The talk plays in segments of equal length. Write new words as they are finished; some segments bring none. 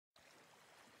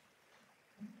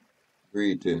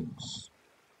Greetings,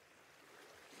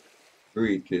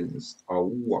 greetings,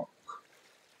 Ahuuakh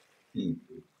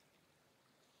people,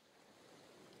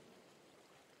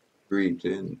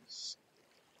 greetings.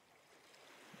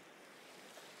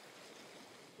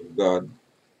 To God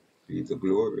be the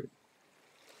glory,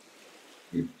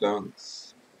 give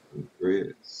thanks and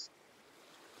praise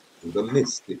to the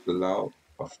mystic law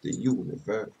of the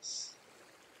universe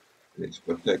and its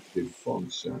protective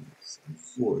functions and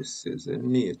forces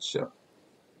in nature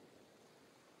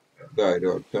that guide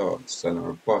our thoughts and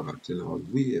our path in all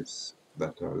ways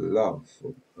that are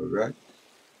lawful, correct,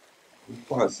 and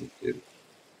positive.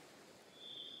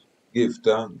 Give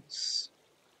thanks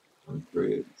and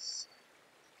praise.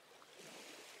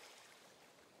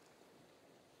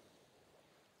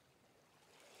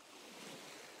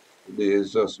 Today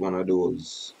is just one of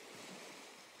those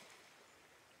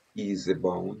easy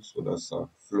bounds, so that's a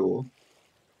flow,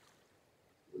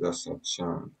 that's a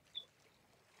chant.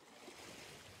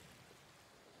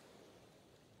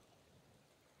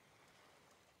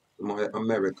 To my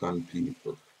American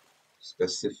people,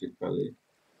 specifically,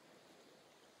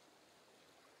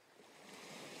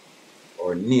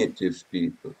 or native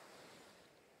people,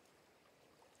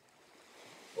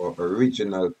 or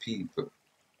original people,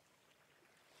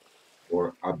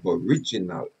 or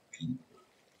aboriginal people,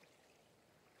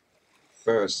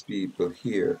 first people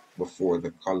here before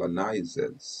the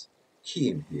colonizers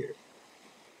came here.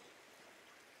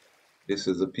 This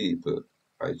is the people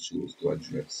I choose to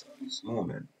address at this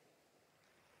moment.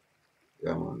 They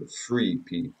are the free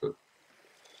people,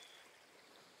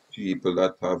 people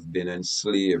that have been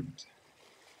enslaved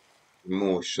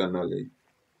emotionally,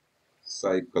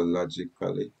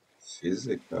 psychologically,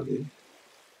 physically,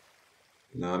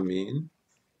 you know what I mean?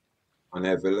 On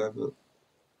every level.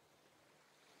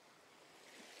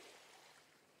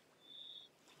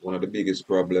 One of the biggest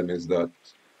problems is that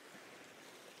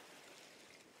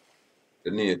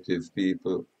the native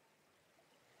people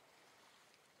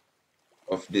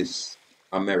of this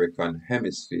American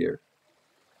hemisphere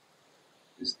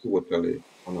is totally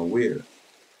unaware.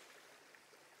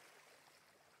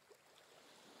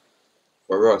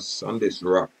 For us on this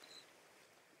rock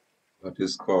that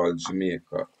is called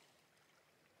Jamaica,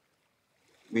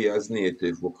 we as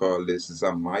native will call this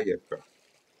Jamaica.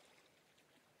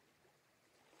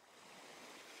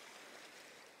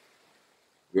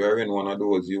 We are in one of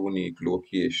those unique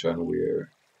locations where,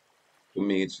 to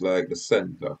me, it's like the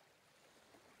center,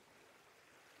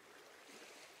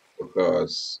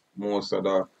 because most of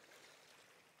the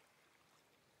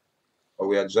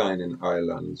our adjoining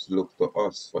islands look to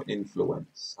us for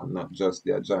influence, and not just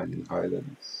the adjoining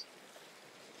islands,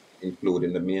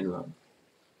 including the mainland.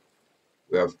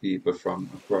 We have people from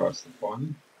across the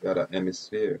pond, the other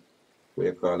hemisphere,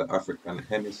 we call the African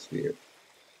hemisphere.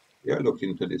 They are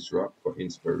looking to this rock for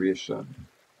inspiration,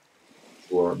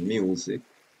 for music,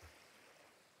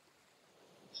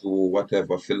 to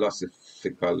whatever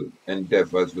philosophical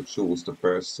endeavors we choose to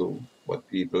pursue. But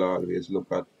people always look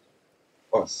at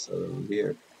us around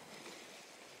here.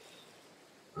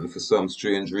 And for some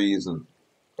strange reason,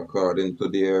 according to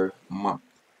their map,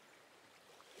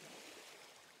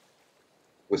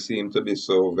 we seem to be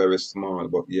so very small,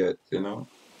 but yet,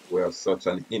 we have such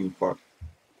an impact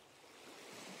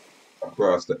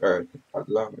across the earth at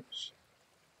large.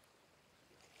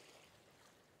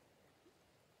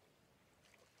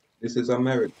 This is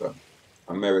America.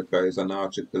 America is an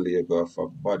archipelago of a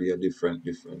body of different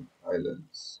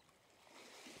islands.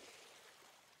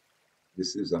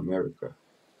 This is America.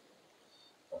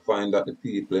 I find that the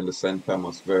people in the St.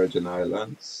 Thomas Virgin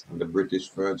Islands and the British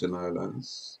Virgin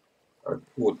Islands are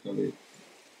totally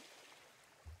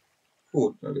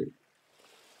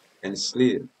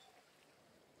enslaved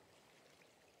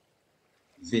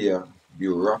via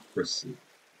bureaucracy.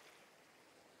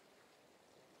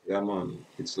 Yeah, man,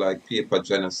 it's like paper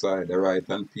genocide. They write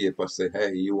on paper, say,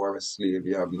 hey, you are a slave,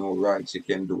 you have no rights, you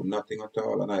can do nothing at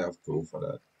all, and I have proof of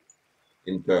that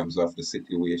in terms of the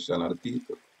situation of the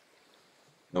people.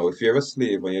 Now, if you're a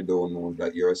slave and you don't know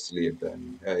that you're a slave,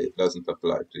 then hey, it doesn't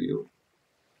apply to you.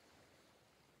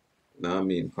 You know what I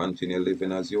mean? Continue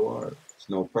living as you are. It's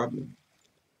no problem.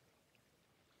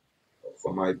 But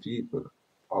for my people,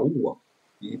 Ahuuakh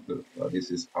people, this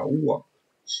is Ahuuakh,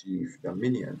 Chief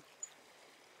Dominion.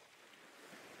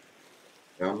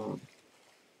 Yeah, man.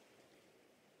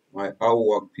 My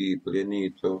Ahuuakh people, you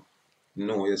need to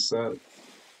know yourself.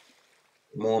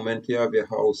 The moment you have your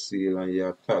house seal and you're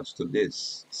attached to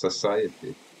this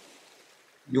society,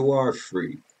 you are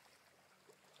free.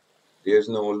 There's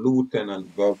no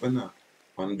lieutenant governor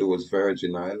on those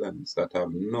Virgin Islands that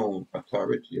have no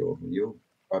authority over you.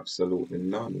 Absolutely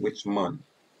none. Which man?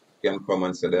 can come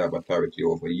and say they have authority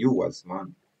over you as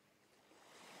man.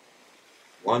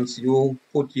 Once you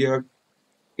put your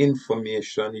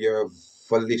information, your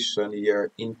volition,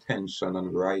 your intention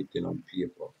and writing on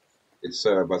paper, it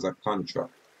serves as a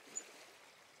contract.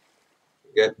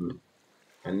 Get me?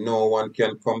 And no one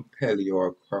can compel you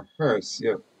or coerce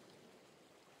you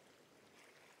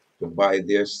to buy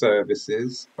their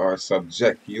services or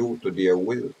subject you to their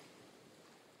will.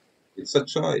 It's a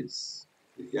choice.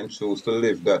 You can choose to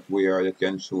live that way or you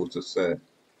can choose to say,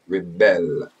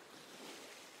 rebel.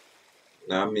 You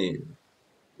know what I mean?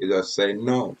 You just say,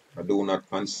 no, I do not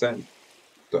consent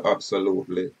to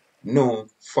absolutely no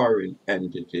foreign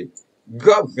entity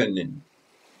governing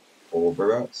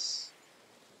over us.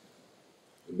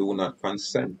 I do not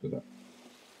consent to that.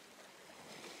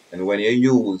 And when you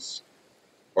use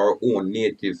our own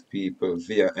native people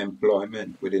via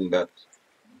employment within that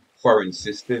foreign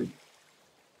system,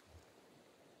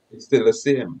 it's still the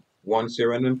same. Once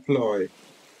you're an employee,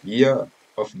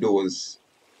 of those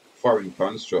foreign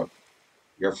constructs,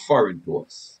 you're foreign to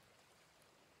us.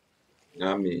 You know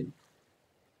what I mean?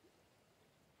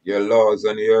 Your laws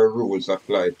and your rules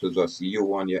apply to just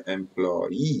you and your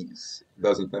employees. It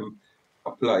doesn't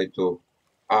apply to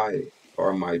I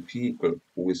or my people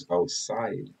who is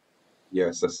outside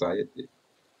your society,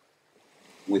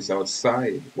 who is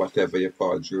outside whatever you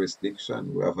call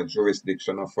jurisdiction. We have a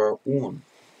jurisdiction of our own.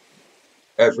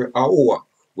 Every Ahuuakh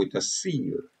with a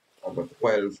seal of a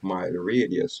 12-mile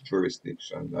radius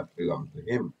jurisdiction that belongs to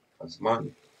him as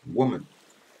man, woman.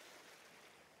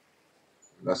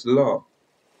 That's law.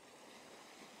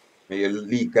 And your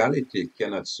legality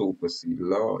cannot supersede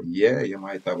law. Yeah, you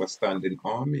might have a standing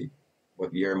army,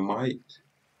 but your might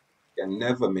can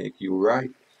never make you right.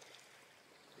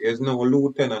 There's no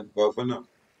lieutenant governor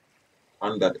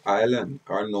on that island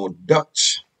or no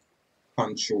Dutch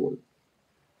control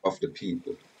of the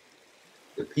people.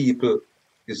 The people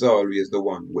is always the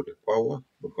one with the power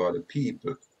because the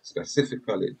people,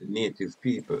 specifically the native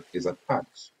people, is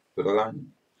attached to the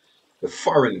land. The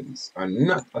foreigners are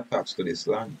not attached to this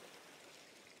land.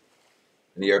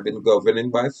 And they have been governing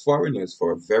by foreigners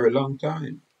for a very long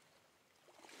time.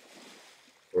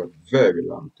 For a very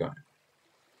long time.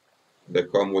 They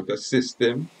come with a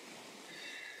system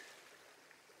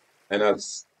and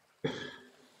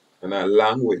a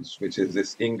language, which is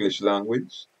this English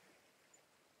language.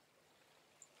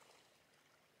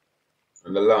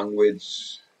 And the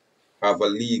language have a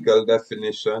legal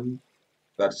definition.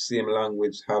 That same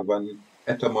language have an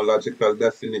etymological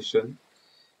definition.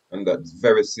 And that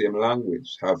very same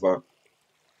language have a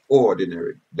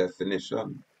ordinary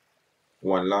definition.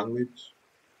 One language.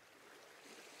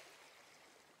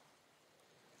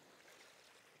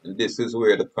 And this is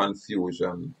where the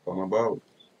confusion come about.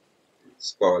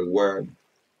 It's called word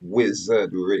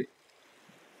wizardry,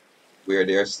 where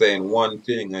they're saying one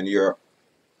thing and you're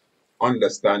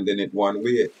understanding it one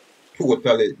way,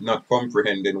 totally not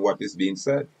comprehending what is being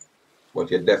said. But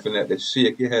you definitely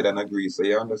shake your head and agree so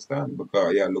you understand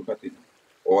because you look at it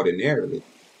ordinarily.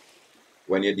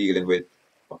 When you're dealing with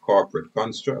a corporate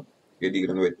construct, you're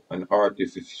dealing with an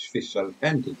artificial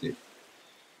entity.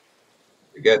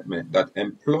 You get me? That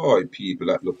employ people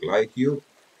that look like you.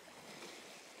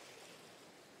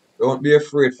 Don't be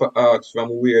afraid for ask from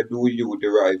where do you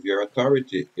derive your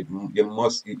authority. You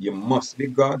must be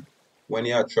God. When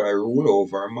you try rule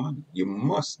over a man, you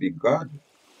must be God.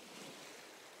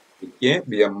 You can't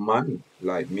be a man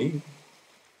like me.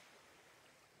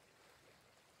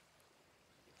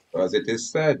 As it is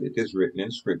said, it is written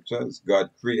in scriptures, God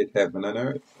created heaven and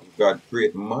earth. God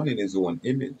created man in his own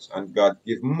image. And God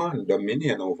gave man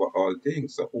dominion over all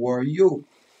things. So who are you?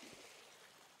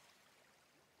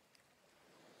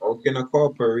 How can a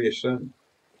corporation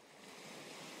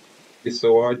be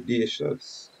so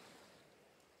audacious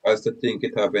as to think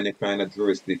it have any kind of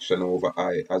jurisdiction over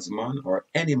I as man or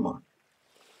any man?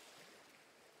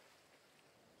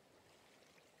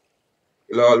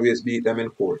 You'll always beat them in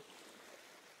court.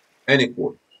 Any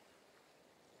court.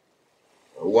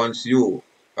 Once you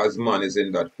as man is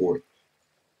in that court,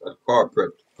 that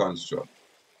corporate construct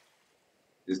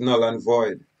is null and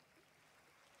void.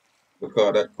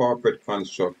 Because that corporate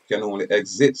construct can only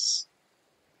exist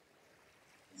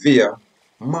via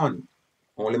man.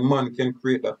 Only man can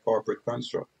create that corporate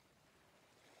construct.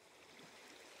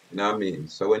 You know what I mean?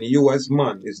 So when you as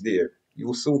man is there,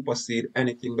 you supersede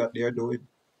anything that they are doing.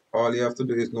 All you have to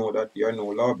do is know that you are no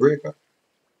lawbreaker.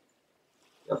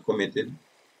 You have committed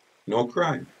no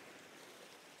crime.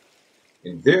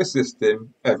 In their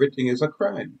system, everything is a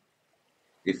crime.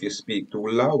 If you speak too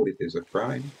loud, it is a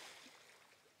crime.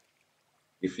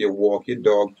 If you walk your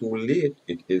dog too late,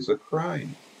 it is a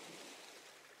crime.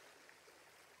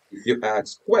 If you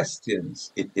ask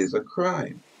questions, it is a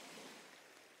crime.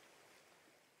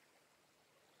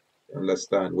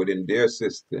 Understand? Within their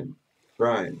system,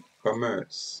 crime,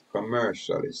 commerce,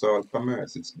 commercial, it's all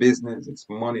commerce. It's business, it's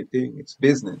money thing, it's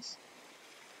business.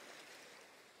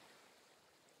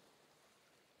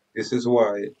 This is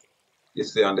why you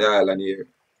see on the island here,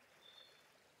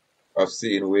 I've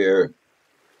seen where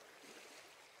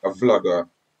a vlogger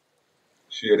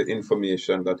shared the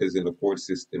information that is in the court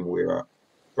system where a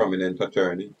prominent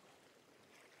attorney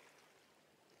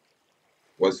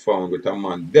was found with a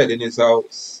man dead in his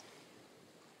house.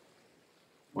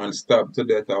 Man stabbed to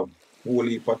death of whole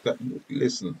heap of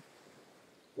listen.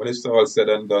 When it's all said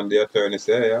and done, the attorney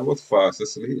said, hey, I was fast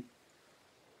asleep.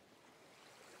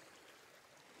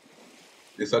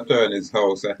 This attorney's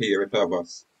house, I hear it have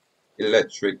us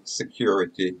electric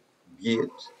security gate.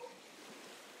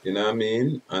 You know what I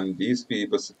mean? And these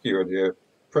people secure their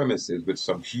premises with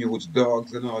some huge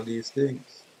dogs and all these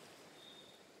things.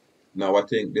 Now I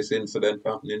think this incident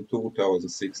happened in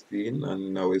 2016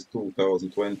 and now it's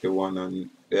 2021 and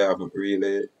they haven't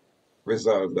really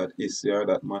resolved that issue or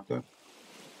that matter.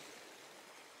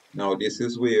 Now this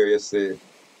is where you say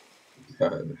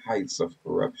the heights of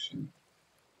corruption.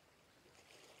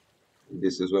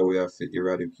 This is where we have to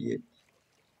eradicate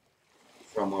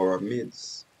from our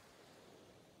midst.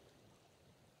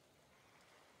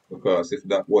 Because if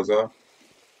that was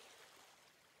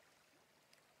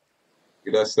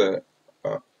that's a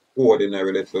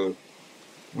ordinary little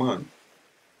man,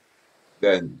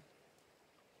 then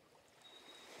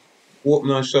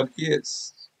open and shut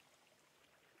gates.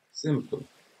 Simple.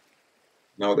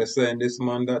 Now they're saying this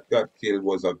man that got killed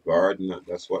was a gardener.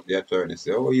 That's what the attorney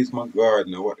said. Oh, he's my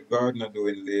gardener. What the gardener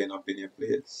doing laying up in your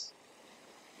place?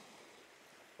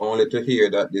 Only to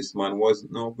hear that this man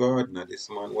wasn't no gardener. This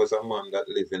man was a man that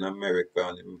lived in America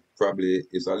and him probably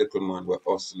is a little man with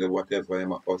hustle, whatever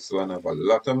him a hustle and have a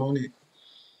lot of money.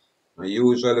 And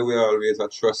usually we always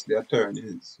trust the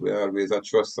attorneys. We always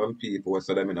trust some people who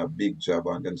say them in a big job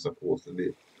and them supposed to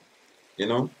be, you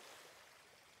know,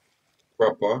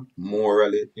 proper,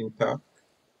 morally intact.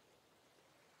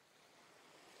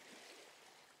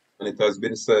 And it has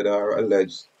been said or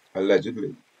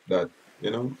allegedly that,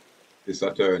 you know, this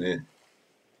attorney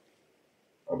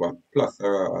have a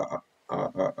plethora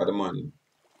of the money.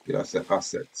 You say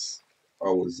assets,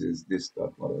 houses, this,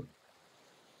 that, whatever.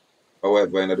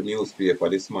 However, in the newspaper,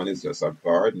 this man is just a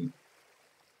garden.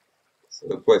 So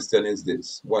the question is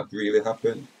this, what really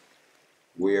happened?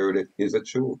 Where is the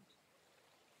truth?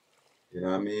 You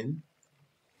know what I mean?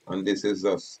 And this is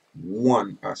just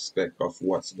one aspect of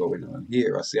what's going on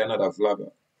here. I see another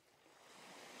vlogger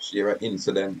share an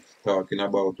incident talking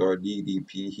about our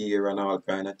DDP here and all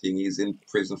kind of thing. He's in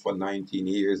prison for 19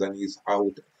 years and he's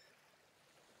out.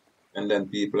 And then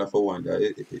people have to wonder,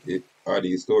 are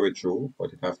these stories true?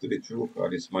 But it have to be true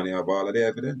because this man have all of the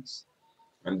evidence.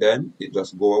 And then it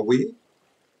just go away.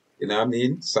 You know what I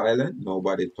mean? Silent.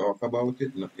 Nobody talk about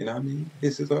it. You know what I mean?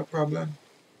 This is our problem.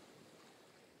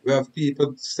 We have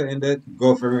people saying that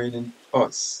governing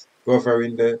us,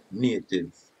 governing the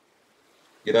native.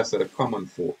 Yeah, that's the common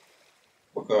folk.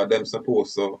 Because them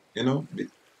supposed to, you know, be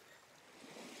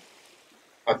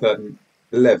at a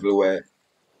level where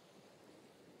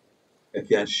they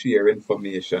can share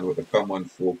information with the common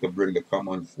folk to bring the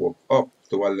common folk up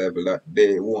to a level that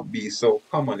they won't be so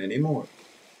common anymore.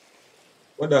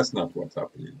 But that's not what's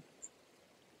happening.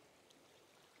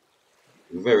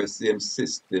 The very same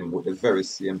system with the very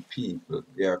same people,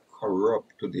 they are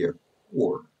corrupt to their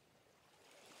core.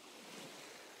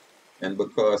 And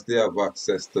because they have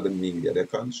access to the media, they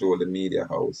control the media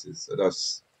houses. So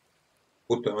that's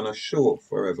put on a show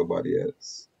for everybody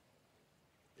else.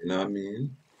 You know what I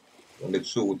mean? When the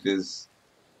truth is,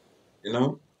 you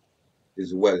know,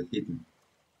 is well hidden.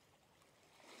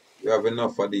 We have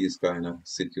enough of these kind of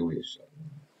situations.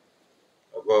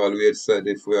 I've always said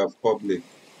if we have public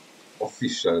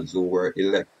officials who were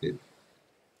elected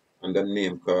and the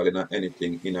name calling or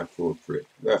anything inappropriate,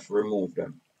 we have to remove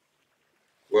them.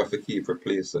 We have to keep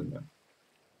replacing them.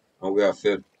 And we have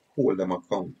to hold them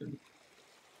accountable.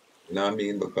 You know what I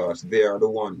mean? Because they are the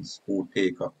ones who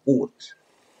take a oath,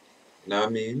 you know what I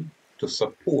mean, to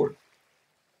support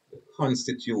the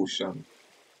Constitution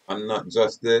and not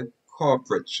just the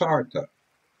corporate charter.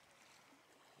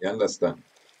 You understand?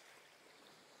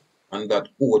 And that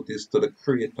oath is to the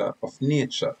creator of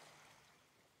nature.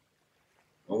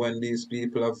 And when these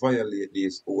people are violate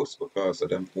these oaths because of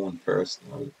their own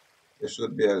personal, they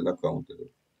should be held accountable.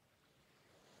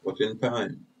 But in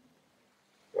time,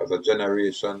 as a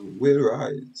generation will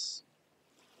rise,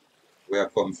 we are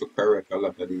come to correct a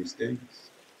lot of these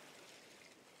things.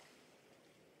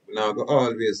 Now go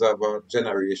always have a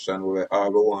generation where all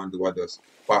we want to do are just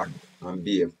bad and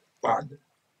behave bad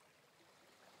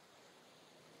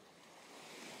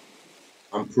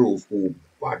and prove who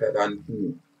better than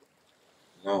who.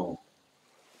 No.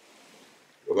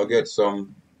 We're gonna get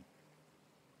some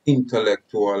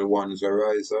intellectual ones that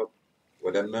rise up.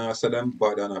 But them now say them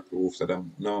bad and approve, so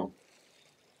them no.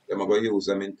 Them are gonna use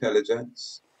them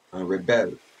intelligence and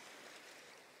rebel.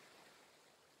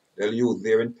 They'll use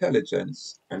their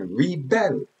intelligence and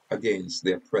rebel against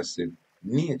the oppressive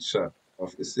nature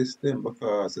of the system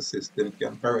because the system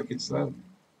can correct itself.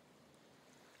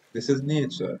 This is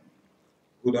nature.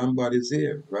 Good and bad is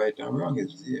here. Right and wrong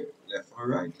is here. Left and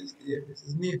right is here. This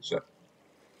is nature.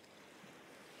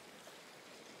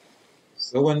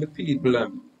 So when the people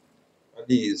of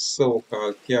these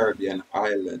so-called Caribbean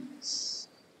islands,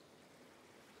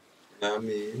 you know what I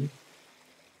mean,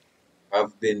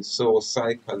 have been so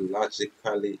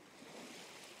psychologically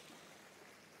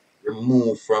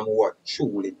removed from what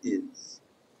truly is.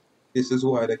 This is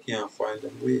why they can't find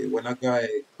their way. When a guy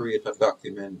create a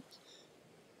document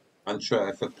and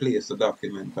try to place the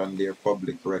document on their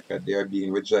public record, they are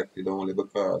being rejected only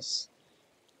because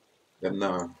they're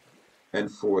not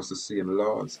enforce the same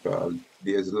laws. Because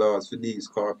there's laws for these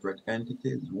corporate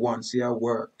entities. Once you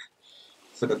work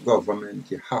for the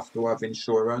government, you have to have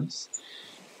insurance,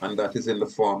 and that is in the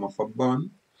form of a bond.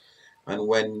 And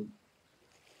when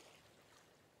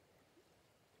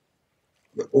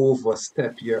you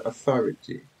overstep your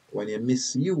authority, when you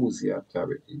misuse your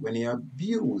authority, when you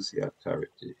abuse your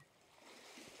authority,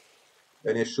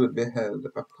 then you should be held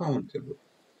accountable.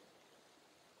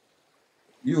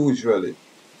 Usually,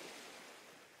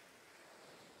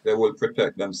 they will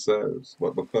protect themselves,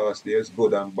 but because there's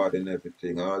good and bad in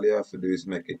everything, all you have to do is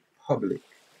make it public.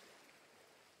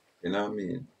 You know what I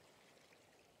mean?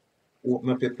 Open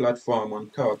up your platform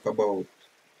and talk about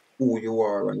who you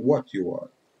are and what you are,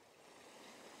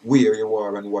 where you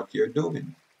are and what you're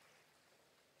doing.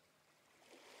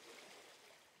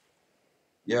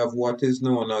 You have what is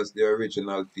known as the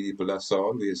original people that's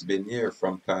always been here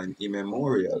from time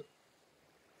immemorial.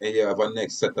 And you have a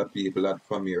next set of people that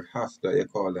come here after, you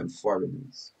call them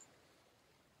foreigners.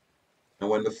 And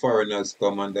when the foreigners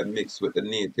come and they mix with the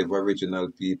native original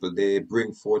people, they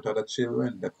bring forth other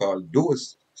children. They call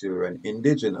those children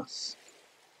indigenous.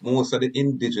 Most of the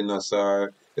indigenous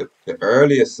are, the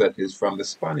earliest set is from the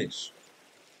Spanish.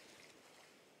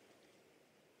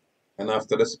 And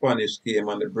after the Spanish came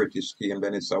and the British came,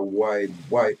 then it's a wide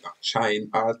China,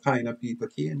 all kind of people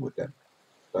came with them.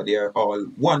 But they are all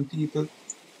one people.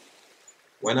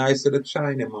 When I see the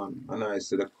Chinaman and I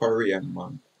see the Korean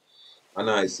man, and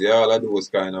I see all of those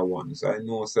kind of ones, I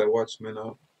know, say, watch me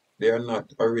now, they are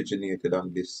not originated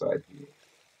on this side here,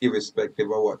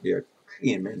 irrespective of what they're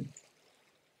claiming.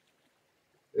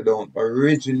 They don't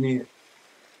originate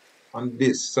on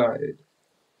this side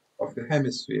of the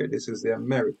hemisphere. This is the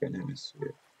American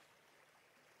hemisphere.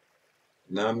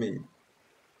 You know what I mean?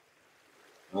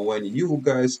 And when you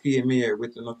guys came here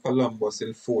with Columbus in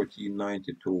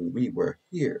 1492, we were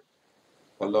here.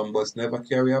 Columbus never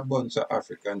carried a bunch of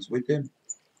Africans with him.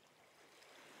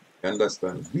 You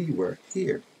understand? We were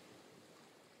here.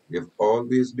 We've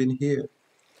always been here.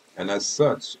 And as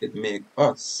such, it makes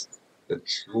us the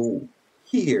true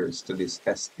heirs to this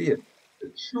estate,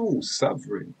 the true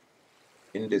sovereign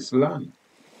in this land.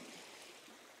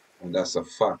 And that's a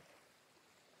fact.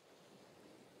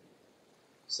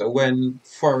 So when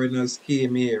foreigners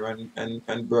came here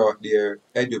and brought their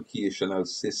educational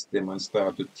system and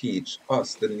started to teach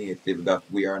us, the native, that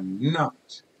we are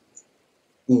not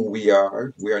who we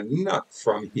are not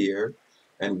from here,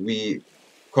 and we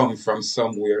come from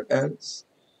somewhere else,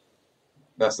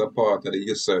 that's a part of the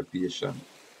usurpation.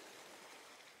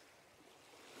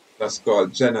 That's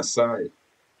called genocide.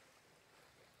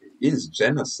 It is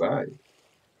genocide.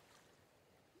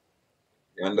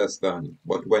 You understand?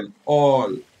 But when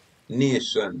all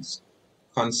nations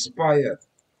conspire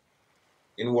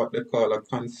in what they call a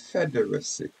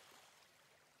confederacy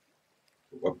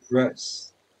to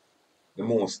oppress the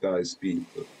Most High's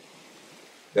people,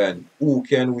 then who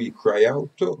can we cry out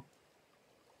to?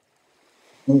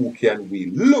 Who can we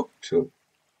look to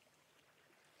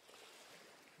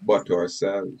but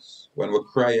ourselves? When we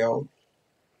cry out,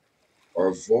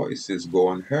 our voices go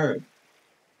unheard.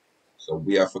 So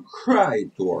we have to cry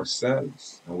to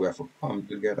ourselves and we have to come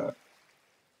together.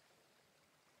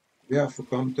 We have to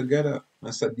come together.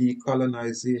 That's a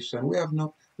decolonization. We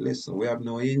have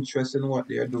no interest in what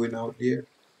they are doing out there.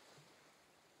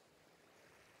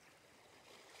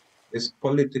 This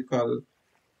political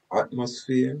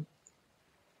atmosphere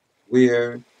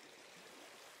where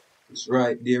It's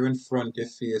right there in front of your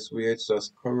face where it's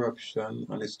just corruption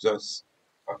and it's just,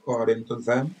 according to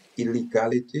them,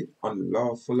 illegality,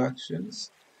 unlawful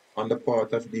actions on the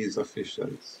part of these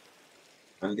officials.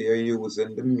 And they are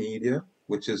using the media,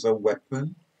 which is a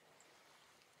weapon,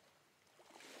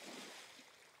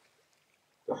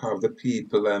 to have the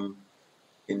people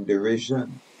in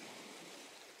derision.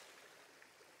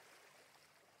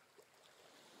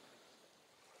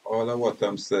 All of what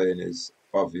I'm saying is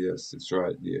obvious. It's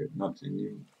right there. Nothing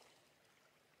new.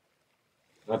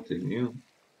 Nothing new.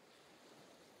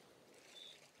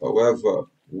 However,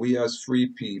 we as free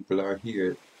people are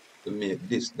here to make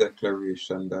this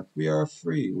declaration that we are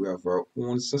free. We have our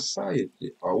own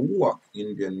society, Ahuuakh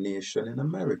Indian nation in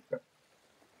America.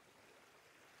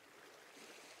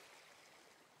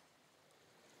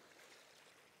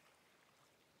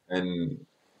 And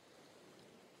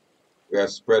we are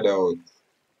spread out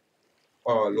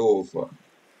all over.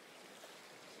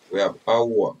 We have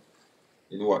Ahuuakh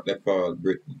in what they call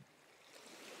Britain.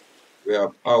 We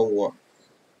have Ahuuakh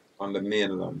on the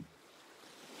mainland.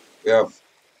 We have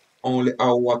only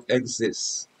Ahuuakh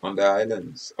exists on the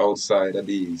islands outside of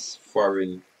these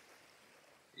foreign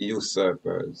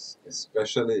usurpers,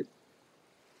 especially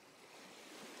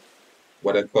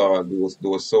what I call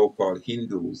those so-called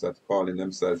Hindus that calling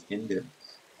themselves Indians,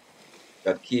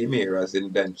 that came here as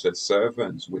indentured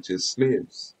servants, which is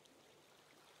slaves.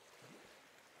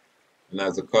 And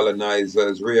as the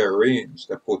colonizers rearranged,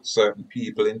 they put certain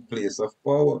people in place of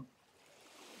power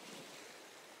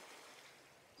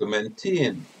to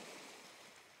maintain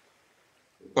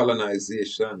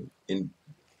colonization in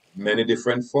many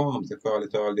different forms. They call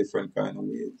it all different kind of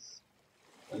ways.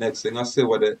 The next thing I say,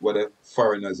 what the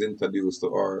foreigners introduced to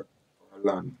our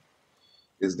land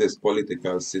is this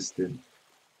political system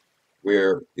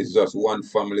where it's just one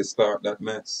family start that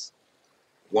mess.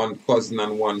 One cousin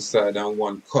on one side and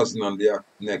one cousin on the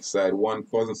next side. One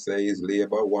cousin say he's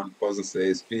Labour, one cousin say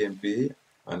he's PNP,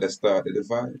 and they start the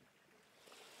divide.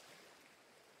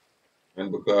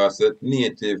 And because the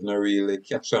native not really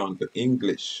catch on to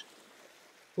English,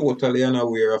 totally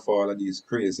unaware of all of these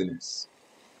craziness.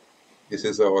 This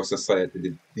is our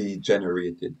society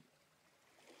degenerated.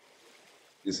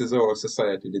 This is our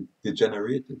society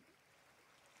degenerated.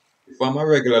 If I'm a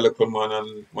regular little man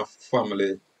and my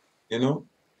family, you know,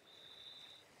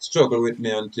 struggle with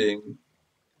me and thing,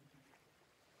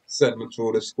 send me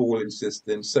through the schooling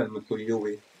system, send me to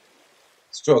UE,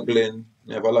 struggling,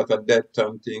 have a lot of debt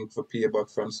and thing for pay back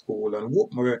from school, and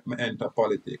whoop, me enter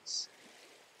politics.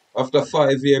 After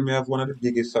 5 years, me have one of the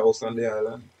biggest house on the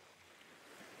island.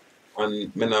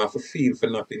 And me not have to feel for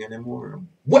nothing anymore. I'm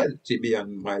wealthy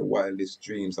beyond my wildest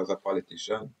dreams as a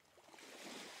politician.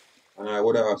 And I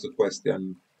would ask the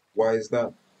question, why is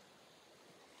that?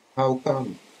 How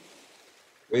come?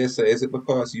 Where you say, is it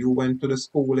because you went to the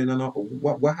schooling and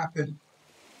what happened?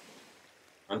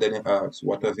 And then he asks,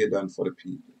 what have you done for the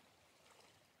people?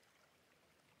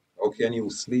 How can you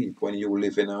sleep when you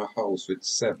live in a house with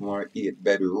 7 or 8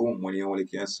 bedroom when you only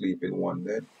can sleep in one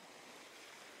bed?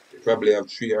 You probably have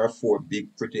 3 or 4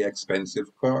 big, pretty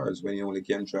expensive cars when you only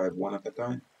can drive one at a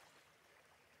time.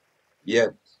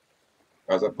 Yet,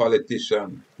 as a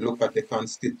politician, look at the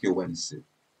constituency.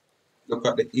 Look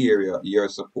at the area you're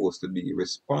supposed to be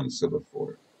responsible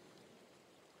for.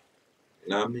 You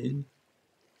know what I mean?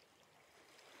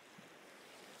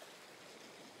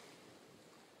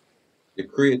 You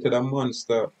created a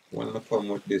monster when you come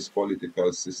with this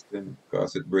political system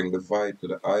because it bring the vibe to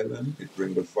the island, it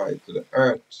bring the vibe to the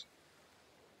earth.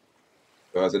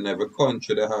 Because in every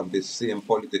country they have this same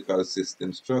political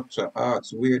system structure.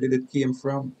 Ask, where did it came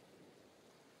from?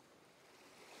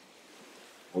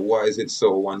 And why is it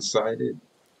so one-sided?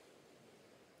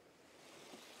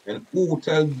 And who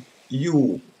tell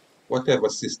you, whatever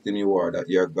system you are, that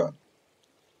you're God?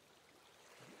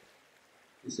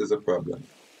 This is a problem.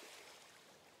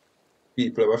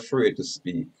 People are afraid to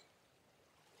speak.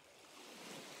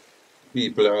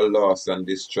 People are lost and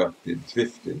distracted,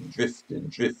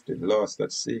 drifting, lost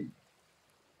at sea.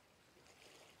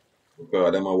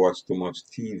 Because them a watch too much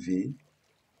TV.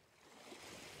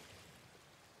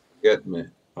 Get me?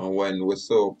 And when we're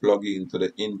so plugged into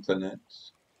the internet,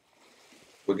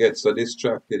 we get so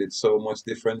distracted, it's so much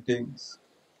different things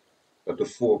that the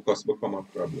focus become a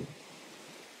problem.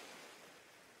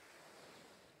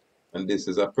 And this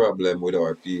is a problem with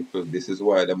our people. This is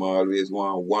why them always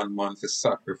want one man to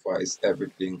sacrifice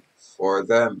everything for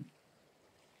them.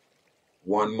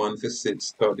 One man to sit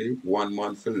study, one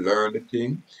man to learn the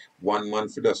thing, one man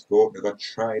to just go they go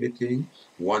try the thing,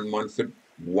 one man for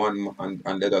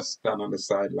and they just stand on the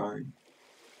sideline.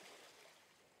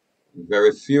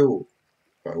 Very few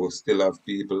But we still have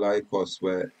people like us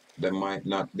where they might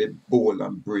not be bold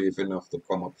and brave enough to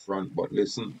come up front. But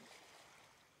listen,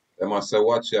 they must say,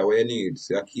 watch here, what you need?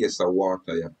 See a case of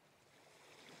water, yeah.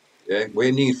 Yeah, what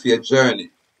you need for your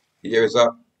journey? Here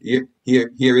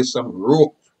is some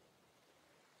rope.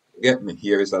 Get me?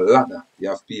 Here is a ladder. You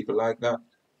have people like that.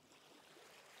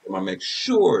 They must make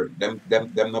sure them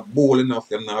not bold enough,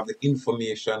 them not have the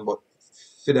information, but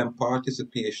for them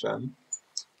participation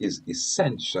is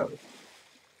essential.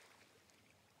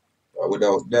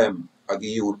 Without them,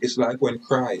 it's like when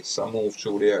Christ moved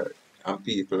through there and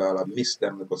people all miss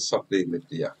them because subtlety.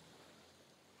 Yeah.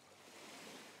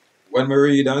 When we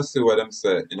read and see what them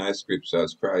say in our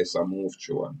scriptures, Christ moved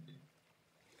through and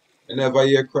you never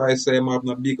hear Christ say him have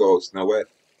no big house now where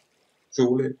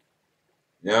truly.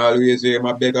 You always hear him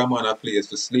a beg a man a place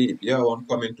to sleep. Yeah, I'm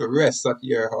coming to rest at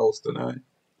your house tonight.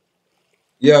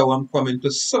 Yeah, I'm coming to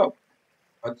sup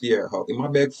at your house. Him a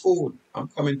beg food. I'm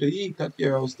coming to eat at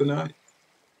your house tonight.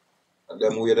 And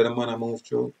them way that the man a move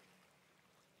through.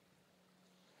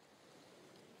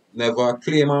 Never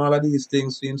claim all of these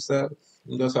things for himself.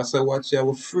 He just I say, watch here,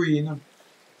 we're free now.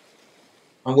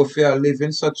 And we feel live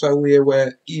in such a way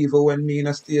where even when me in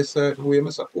a stay a certain way, I'm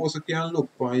supposed to can look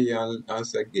for you and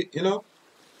say, give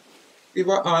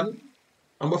a hand.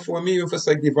 And before me even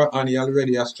say give a hand, you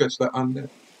already have stretched the hand there.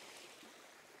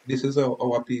 This is how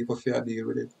our people feel deal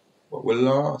with it. But we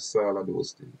lost all of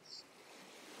those things.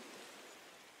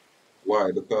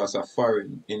 Why? Because of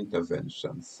foreign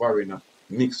intervention, foreign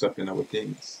mix up in our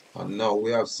things. And now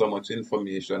we have so much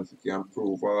information to can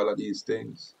prove all of these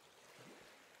things.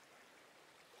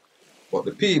 But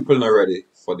the people not ready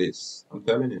for this. I'm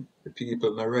telling you, the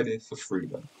people not ready for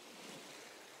freedom.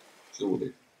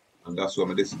 Truly. And that's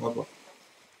what I discover.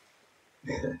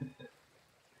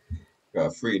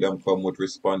 Because freedom come with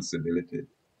responsibility.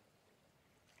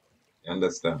 You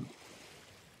understand?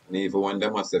 And even when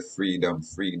them say freedom,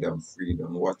 freedom,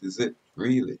 freedom, what is it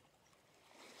really?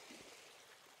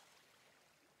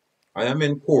 I am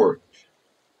in court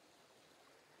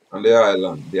on the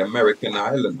island, the American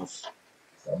island of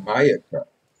Jamaica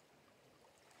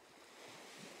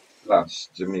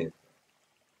 / Jamaica.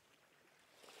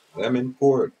 I am in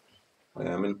court. I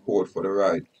am in court for the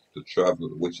right to travel,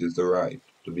 which is the right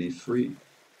to be free.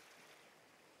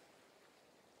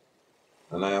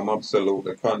 And I am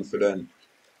absolutely confident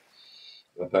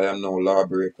that I am no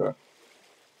lawbreaker.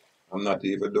 I'm not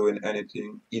even doing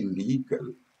anything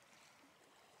illegal.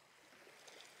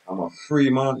 I'm a free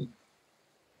man.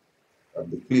 I've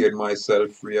declared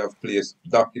myself free. I've placed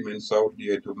documents out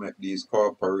there to make these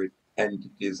corporate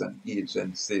entities and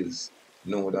agencies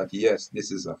know that yes,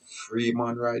 this is a free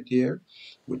man right here,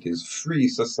 which is free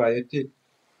society.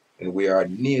 And we are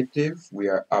native, we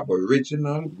are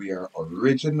aboriginal, we are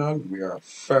original, we are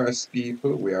first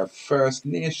people, we are first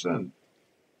nation.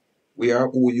 We are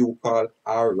who you call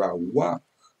Ahuuakh.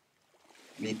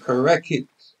 We correct it.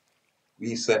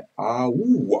 We say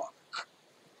Ahuuakh.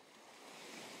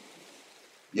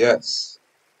 Yes,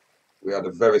 we are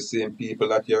the very same people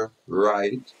that you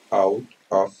write out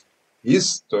of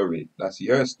history. That's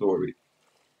your story.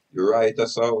 You write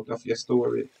us out of your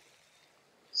story.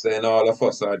 Saying all of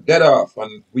us are dead off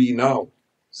and we now,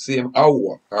 same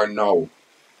Ahuuakh, are now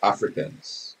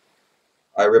Africans.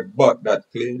 I rebut that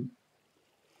claim.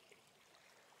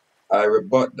 I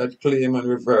rebut that claim and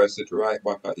reverse it right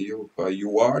back at you, because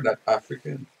you are that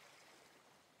African.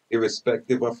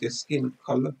 Irrespective of your skin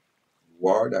color, you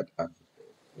are that African.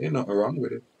 Ain't nothing wrong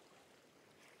with it.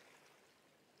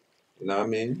 You know what I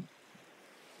mean?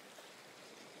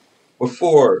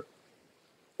 Before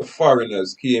the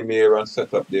foreigners came here and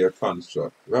set up their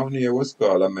construct, around here was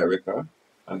called America,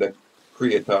 and they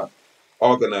create an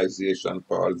organization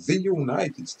called the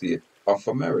United States of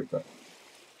America.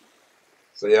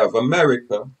 So you have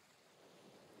America,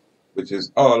 which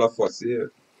is all of us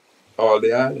here, all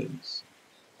the islands.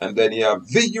 And then you have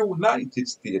the United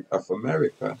States of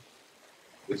America,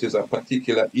 which is a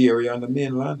particular area on the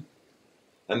mainland.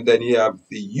 And then you have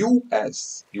the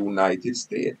US, United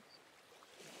States,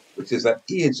 which is an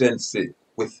agency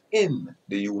within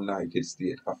the United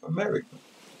States of America.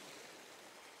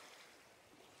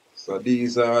 So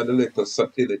these are the little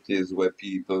subtleties where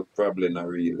people probably not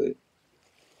really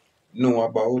know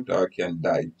about or can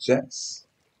digest.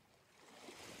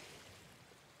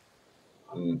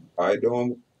 And I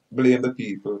don't blame the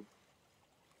people.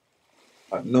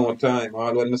 At no time,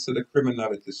 all when I see the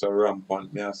criminality so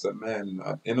rampant, me I say, man,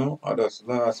 I just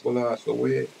lost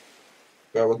away.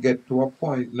 I will get to a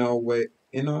point now where,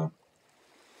 even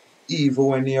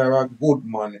when you're a good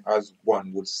man, as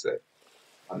one would say,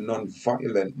 a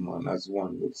non-violent man, as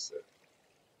one would say,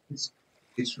 it's,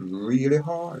 It's really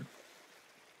hard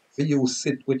for you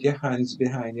sit with your hands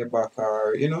behind your back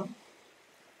or, your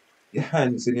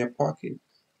hands in your pocket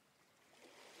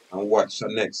and watch the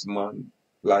next man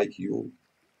like you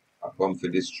come to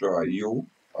destroy you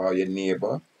or your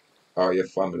neighbor or your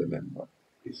family member.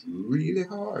 It's really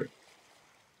hard.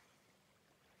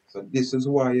 So this is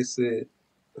why you say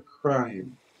the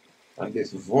crime and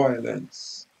this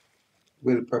violence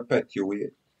will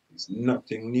perpetuate. It's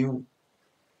nothing new.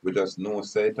 We just know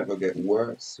say it will get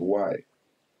worse. Why?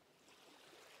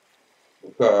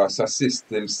 Because a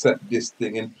system set this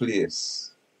thing in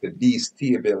place to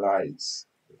destabilize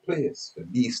the place, to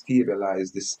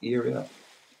destabilize this area.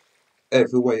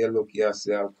 Everywhere you look, you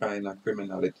see all kind of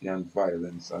criminality and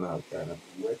violence and all kind of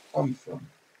where it come from.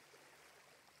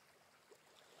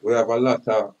 We have a lot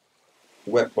of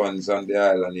weapons on the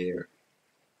island here.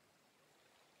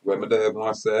 When we don't even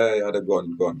want to say, hey, I had a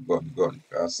gun.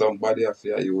 Because somebody have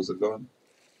to use a gun.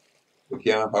 We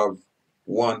can't have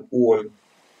one whole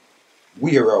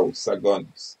warehouse of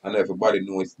guns and everybody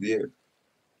knows it's there.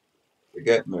 You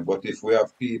get me? But if we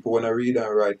have people when I read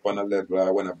and write on a level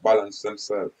or when I balance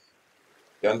themselves,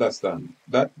 you understand?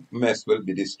 That mess will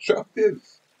be destructive.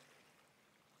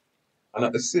 And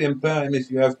at the same time, if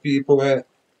you have people where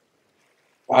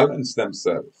balance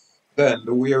themselves, then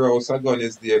the warehouse of gun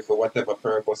is there for whatever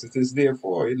purpose it is there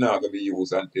for. It's not going to be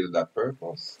used until that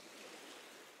purpose.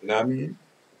 You know what I mean?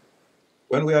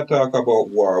 When we are talking about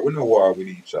war, we don't war with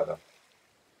each other.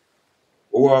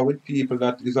 We war with people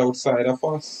that is outside of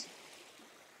us.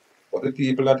 But the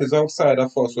people that is outside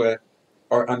of us where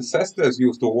our ancestors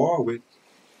used to war with,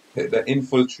 the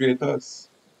infiltrators.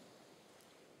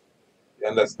 You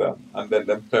understand? And then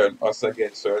them turn us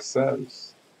against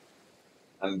ourselves.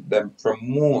 And then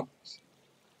promote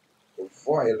the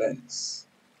violence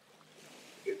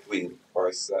between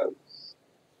ourselves.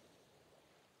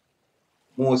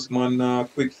 Most man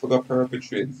quick for to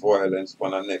perpetrate violence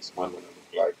when the next man will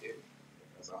look like him.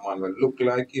 Because a man will look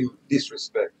like him,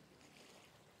 disrespect.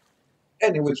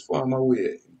 Any which form of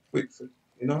way, quick for,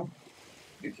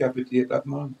 decapitate that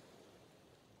man.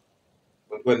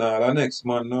 But when the next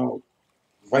man now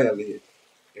violate,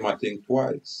 he might think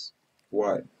twice.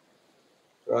 Why?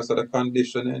 Because of the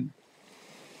conditioning.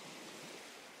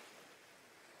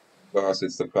 Because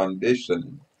it's the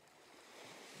conditioning.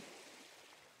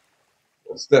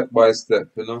 Step by step,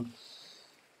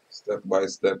 step by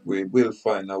step, we will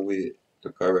find a way to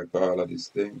correct all of these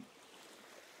things.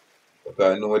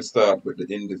 But I know it starts with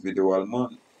the individual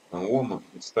man and woman.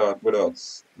 It starts with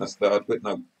us. It starts with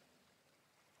a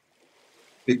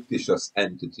fictitious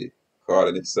entity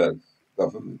calling itself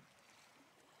government.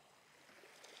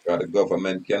 Because the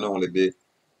government can only be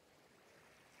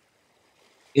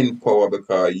in power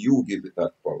because you give it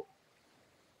that power.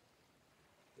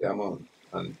 Yeah, man.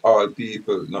 And all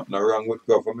people, nothing wrong with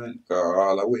government, because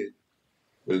all the way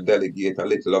will delegate a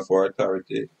little of our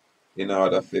authority in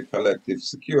order for collective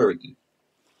security.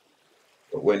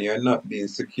 But when you're not being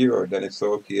secure, then it's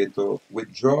okay to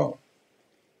withdraw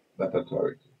that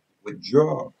authority.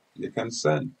 Withdraw your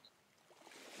consent.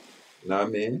 You know what I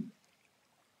mean?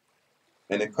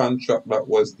 Any contract that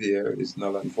was there is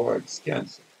null and void, it's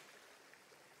cancelled.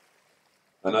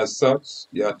 And as such,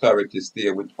 the authority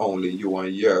stay with only you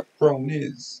and your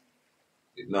cronies.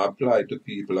 It not apply to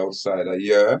people outside of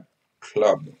your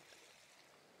club.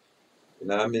 You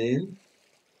know what I mean?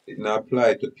 It not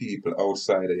apply to people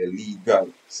outside of your legal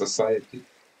society.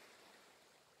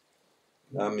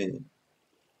 You know what I mean?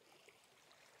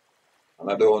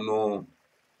 And I don't know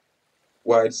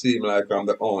why it seems like I'm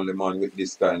the only man with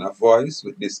this kind of voice,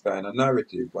 with this kind of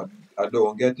narrative, but I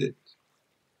don't get it.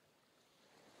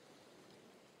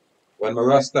 When my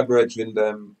Rasta brethren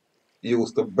them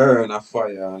used to burn a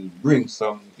fire and bring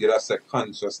some, say,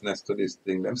 consciousness to this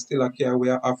thing, them still a care we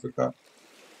are Africa.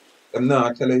 Them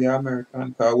not telling you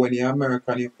American, because when you're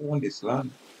American, you own this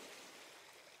land.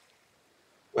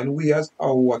 When we as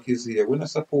Ahuuakh is here, we're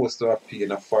not supposed to pay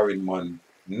a foreign man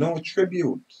no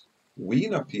tribute. We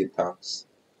not pay tax.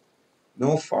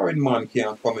 No foreign man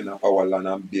can come in our land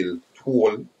and build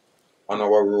toll on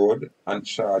our road and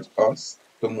charge us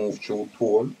to move through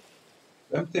toll.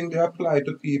 Them things they apply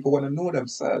to people when they know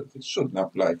themselves. It shouldn't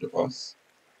apply to us.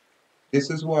 This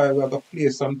is why we have to play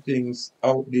some things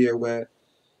out there where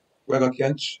I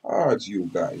can charge you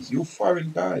guys, you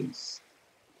foreign guys.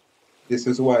 This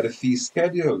is why the fee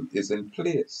schedule is in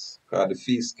place. Because the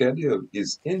fee schedule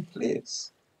is in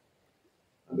place.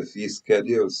 And the fee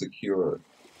schedule secure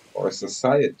our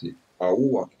society, our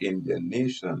work Indian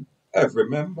nation, every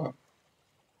member.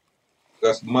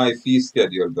 Just my fee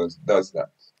schedule does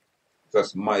that.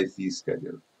 Just my fee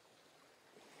schedule.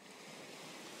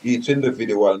 Each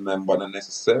individual member not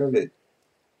necessarily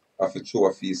have to throw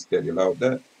a fee schedule out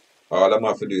there. All I'm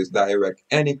have to do is direct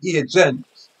any agent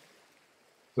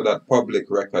to that public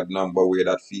record number where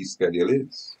that fee schedule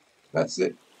is. That's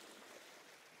it.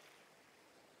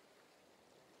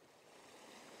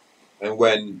 And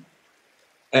when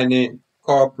any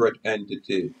corporate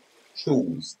entity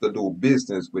choose to do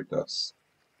business with us,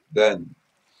 then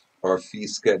our fee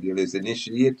schedule is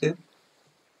initiated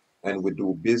and we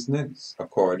do business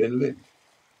accordingly.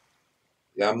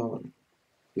 Yeah, man.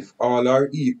 If all are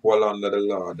equal under the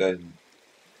law, then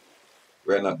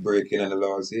we're not breaking any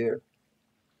laws here.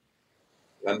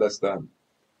 You understand?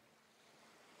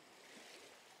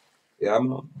 Yeah,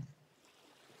 man.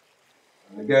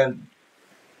 And again,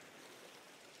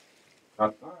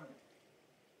 not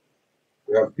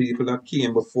we have people that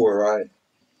came before I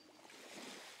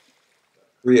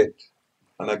create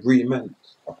an agreement,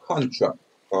 a contract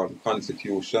called the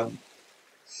Constitution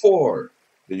for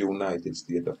the United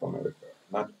States of America,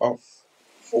 not of,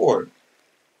 for.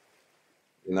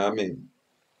 You know what I mean?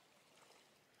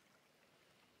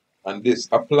 And this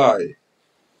apply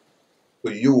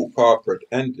to you corporate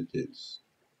entities.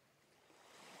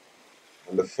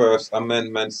 And the First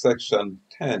Amendment, Section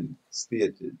 10,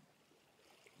 stated,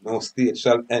 no state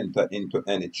shall enter into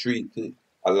any treaty,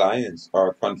 alliance,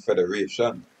 or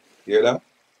confederation. Hear that?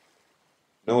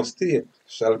 No state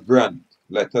shall grant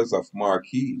letters of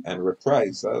marque and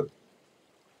reprisal.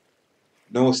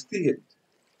 No state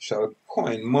shall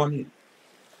coin money.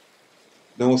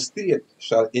 No state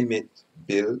shall emit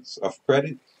bills of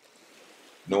credit.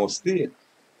 No state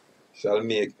shall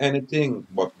make anything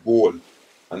but gold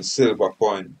and silver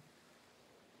coin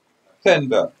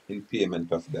tender in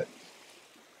payment of debt.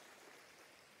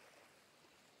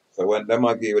 So when them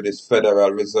give you this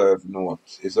Federal Reserve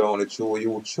note, it's only true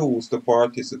you choose to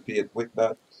participate with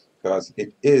that because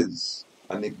it is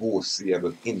a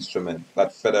negotiable instrument.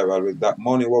 That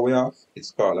money what we have,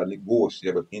 it's called a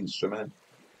negotiable instrument.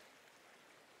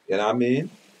 You know what I mean?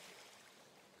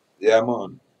 Yeah,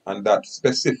 man. And that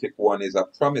specific one is a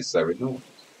promissory note.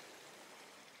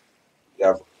 You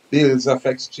have bills of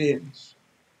exchange.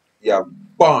 You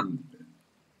have bond.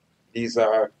 These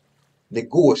are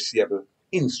negotiable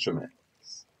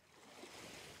instruments.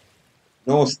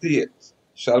 No state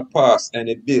shall pass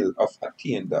any bill of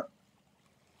attainder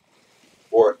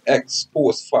or ex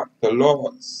post facto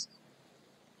laws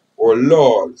or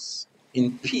laws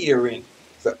impairing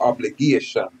the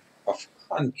obligation of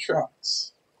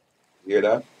contracts. Hear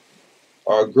that?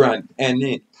 Or grant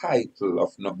any title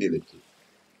of nobility.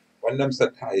 When them say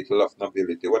title of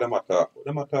nobility, what them a talk? What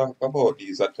them a talk about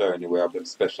these attorneys who have them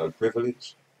special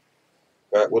privilege?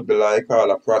 That would be like all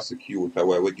a prosecutor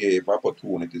where we gave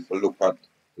opportunities to look at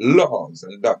laws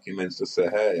and documents to say,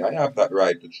 hey, I have that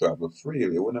right to travel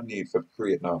freely. We don't need to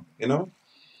create now,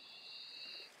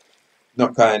 no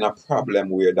kind of problem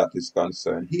where that is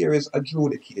concerned. Here is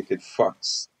adjudicated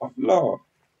facts of law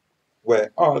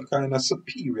where all kind of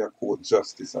superior court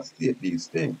justices state these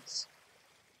things.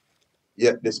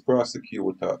 Yet this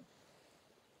prosecutor,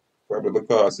 probably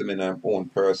because I'm in my own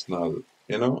personal,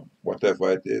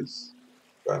 whatever it is,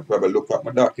 can probably look at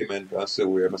my document and see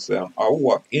where I say I'm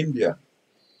Ahuuakh, India.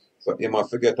 So he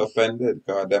must get offended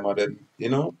because them are the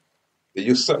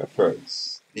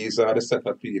usurpers. These are the set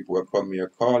of people who come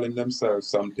here calling themselves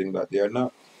something that they're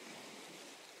not.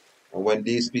 And when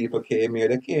these people came here,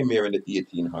 they came here in the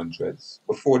 1800s.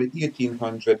 Before the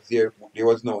 1800s, there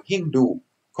was no Hindu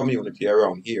community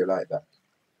around here like that.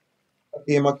 I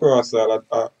came across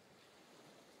a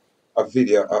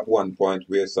video at one point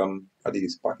where some of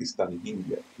these Pakistani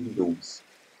Hindus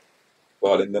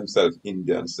calling themselves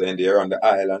Indians, saying they're on the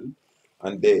island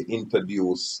and they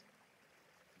introduce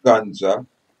ganja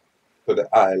to the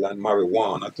island,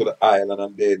 marijuana to the island,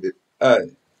 and they did.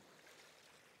 Hey,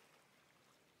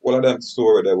 all of them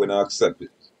story there, we not accept it.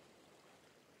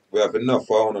 We have enough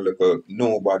for our own little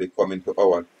nobody coming to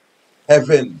our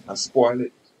heaven and spoil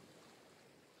it.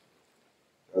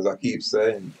 As I keep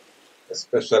saying,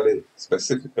 especially,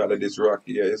 specifically this rock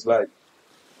here, it's like,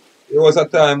 there was a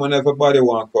time when everybody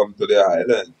want to come to the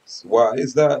islands. Why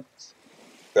is that?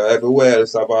 Because everywhere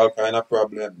else have all kind of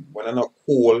problem. When they're not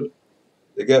cool,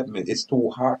 you get me, it's too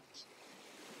hot.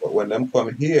 But when them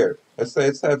come here, they say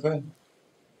it's heaven.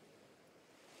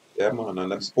 Yeah, man,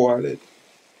 and them spoil it.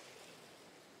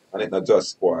 And it not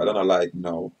just spoil, I don't like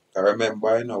no. I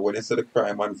remember, when they say the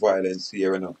crime and violence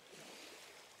here,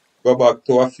 go back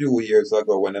to a few years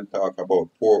ago when them talk about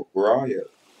Port Royal.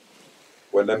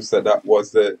 When them said that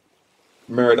was the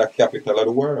murder capital of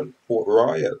the world, Port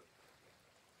Royal.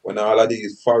 When all of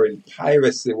these foreign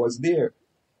piracy was there.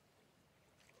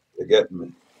 You get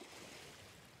me?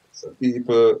 So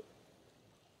people,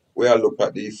 we all look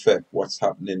at the effect, what's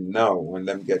happening now, when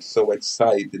them get so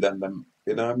excited and them,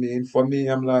 you know what I mean? For me,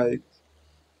 I'm like,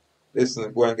 listen,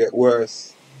 it's going to get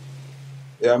worse.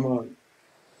 Yeah, man.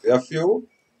 See a few,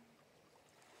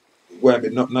 it's going to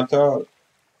be nothing at all.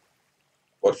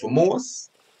 But for most,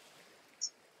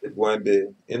 it's going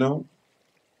to be,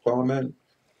 torment.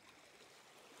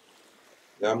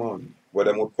 Yeah, man. What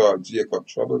them would call Jacob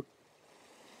trouble.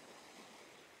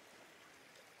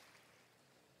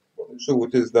 But the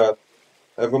truth is that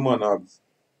every man has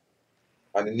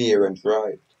an inherent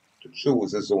right to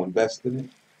choose his own destiny.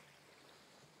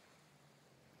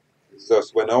 It's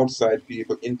just when outside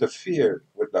people interfere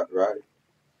with that right, it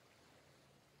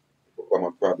become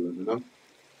a problem.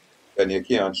 Then you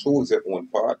can't choose your own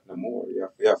path no more. You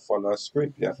have to follow a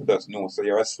script. You have to just know. So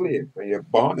you're a slave. When you're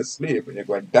born a slave, and you're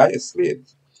going to die a slave.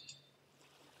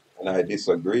 And I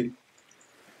disagree.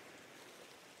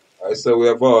 I say we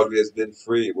have always been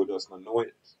free. We just don't know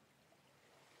it.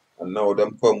 And now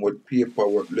them come with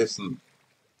paperwork. Listen,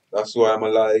 that's why I'm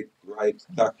like, write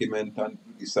document and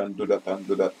do this and do that and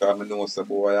do that. Because I know, so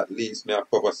boy, at least me I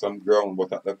cover some ground,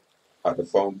 but at the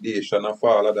foundation of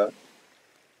all of that,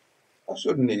 I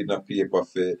shouldn't need no paper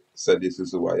for say this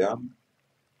is who I am.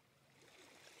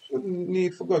 Shouldn't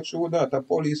need to go through that. A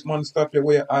policeman stop you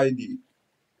with your ID.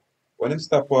 When him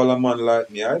stop all a man like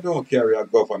me, I don't carry a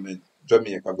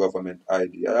Jamaica government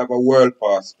ID. I have a world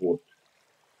passport.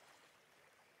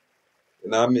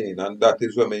 You know what I mean? And that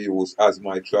is what I use as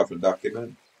my travel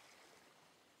document.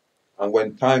 And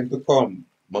when time to come,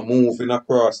 I'm moving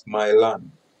across my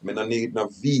land. I don't need no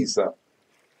visa.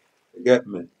 You get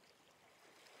me?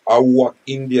 Ahuuakh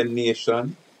Indian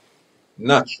nation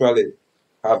naturally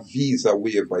have visa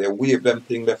waiver. You waive them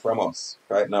thing there from us.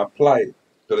 Right now apply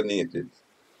to the natives.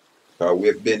 Because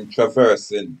we've been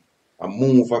traversing and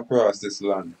move across this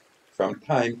land from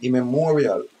time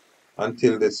immemorial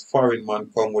until this foreign man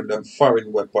come with them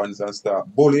foreign weapons and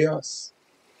start bully us.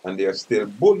 And they're still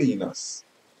bullying us.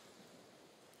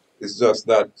 It's just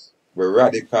that we're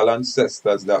radical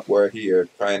ancestors that were here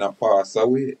kind of pass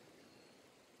away.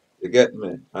 You get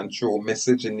me? And through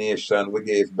miscegenation, we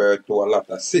gave birth to a lot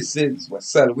of sissies. We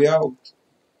sell we out.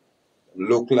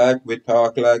 Look like we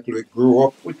talk like we grew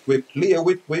up with we play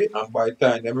with we, and by the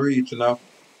time them reach enough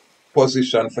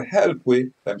position for help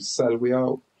we, them sell we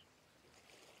out.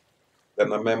 Then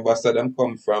the members of them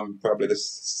come from probably the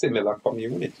similar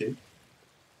community.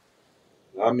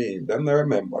 I mean, them don't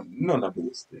remember none of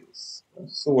those things. Them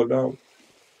sold out.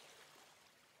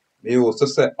 Me used to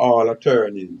say all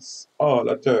attorneys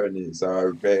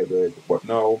are very, very good. But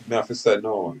now, me have to say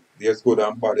no, there's good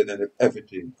and bad in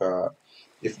everything.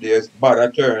 If there's bad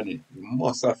attorney, you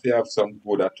must have some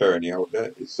good attorney out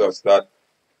there. It's just that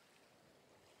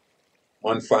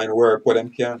one find work where them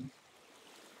can.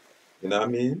 You know what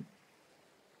I mean?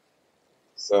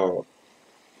 So,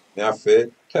 me have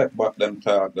to take back them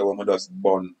talk that we just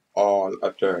burn all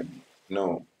attorney.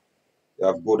 No, you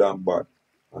have good and bad.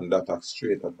 And that are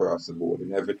straight across the board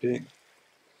in everything.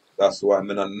 That's why I'm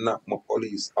not knock my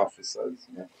police officers.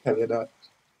 I tell you that.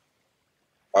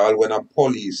 All when a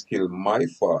police kill my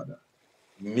father,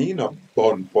 me not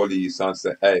burn police and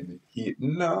say, hey, me keep.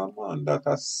 No, man, that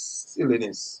is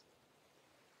silliness.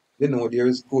 You know, there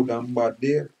is good and bad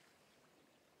there.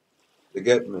 You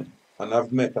get me? And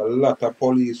I've met a lot of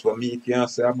police where me can't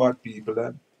say about people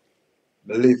then.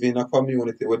 I live in a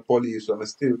community with police where I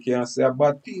still can't say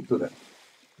about people then.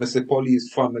 I say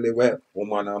police family where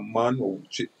woman and man who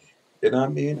you know what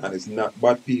I mean? And it's not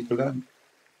bad people then.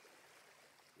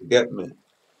 You get me?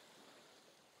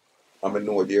 I mean,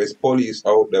 know there is police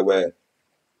out there where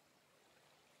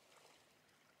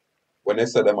when they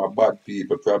say them are bad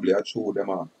people, probably are true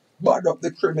them are bad up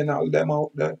the criminal them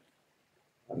out there.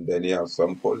 And then you have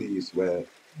some police where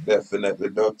definitely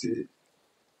dirty.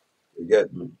 You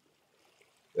get me?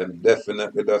 Them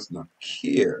definitely does not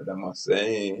care. Them are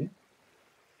saying,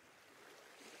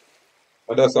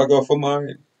 but that's a go for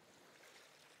mine.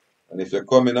 And if you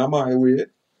come in on my way,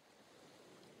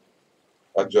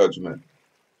 a judgment.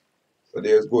 So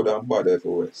there's good and bad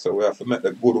everywhere. So we have to make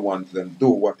the good ones them do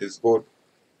what is good.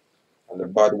 And the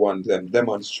bad ones them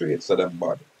demonstrate so them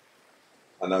bad.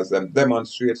 And as them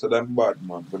demonstrate so them bad,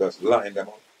 man, we just line them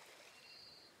up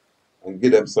and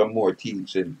give them some more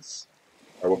teachings.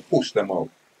 I will push them out.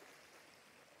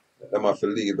 Them have to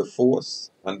leave the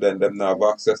force, and then them not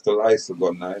have access to license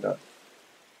gun neither.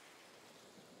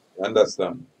 You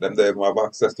understand? Them they even have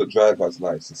access to driver's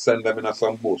license. Send them in a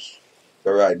some bush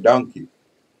to ride donkey.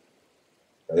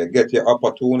 And you get your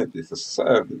opportunity to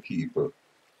serve the people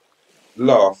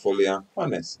lawfully and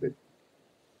honestly.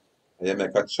 And you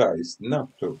make a choice not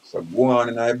to. So go on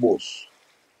in a bush.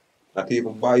 Not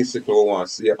even bicycle want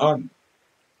to see you on.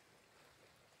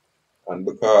 And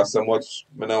because so much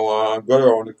me no want to go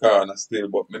around the corner still,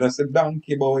 but me not say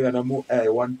donkey boy and I'm hey,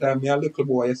 one time me a little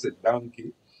boy you said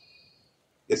donkey.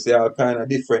 You see all kind of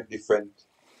different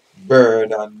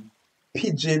bird and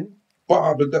pigeon,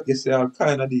 barbel duck, you see all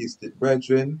kind of these things.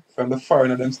 Brethren, from the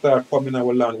foreigner them start coming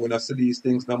our land, we not see these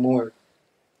things no more.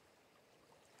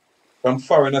 From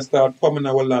foreigners start coming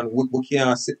our land, we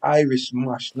can't see Irish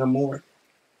mash no more.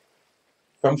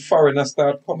 From foreigners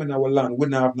start coming our land, we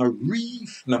don't have no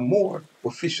reef no more.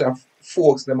 We fisher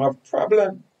folks, them have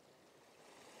problem.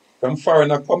 From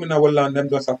foreigners coming our land, them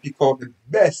just pick out the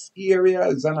best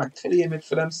areas and claim it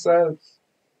for themselves.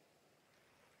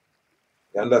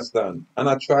 You understand? And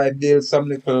I try build some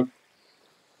little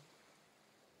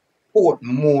port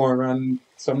more and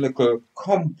some little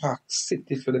compact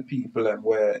city for the people and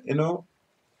where,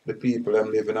 the people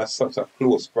them live in a such a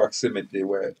close proximity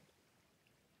where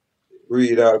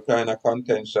read all kind of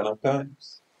contention at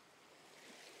times.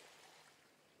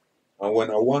 And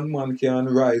when a one man can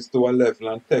rise to a level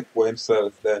and take for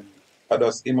himself, then I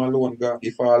just him alone gone.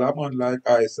 If all a man like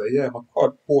I say, yeah, I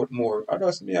cut Portmore, I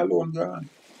just me alone gone.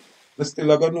 I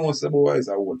still gonna know some boys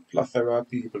I would plethora of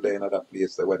people there in that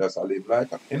place where just I live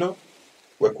like,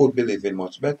 we could be living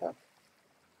much better.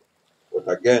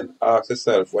 But again, ask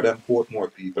yourself where them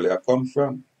Portmore people they come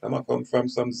from. Them a come from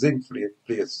some zinc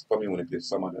place community,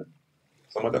 some of them.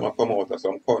 Some of them a come out of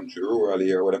some country, rural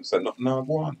here where them say nothing now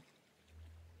go on.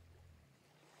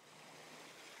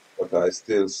 But I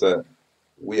still say,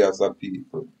 we as a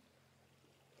people,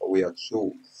 we are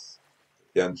choose.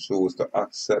 You can choose to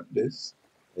accept this.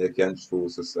 You can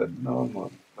choose to say, no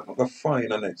man, I'm going to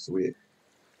find the next way.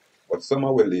 But some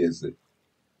are lazy.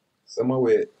 Some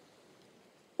are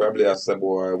probably as a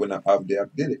boy we not have the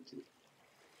ability.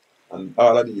 And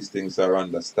all of these things are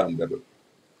understandable.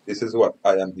 This is what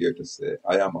I am here to say.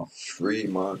 I am a free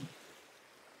man.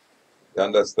 You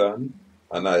understand?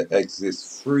 And I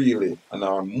exist freely and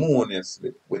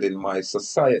harmoniously within my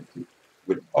society,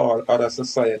 with all other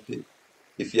society.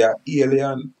 If you're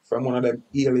alien from one of them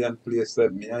alien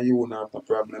places, me and you won't have no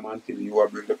problem until you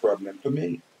bring the problem to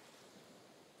me.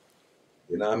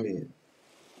 You know what I mean?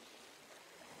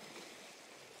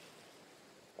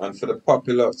 And for the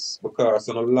populace, because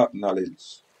I don't lack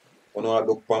knowledge, I don't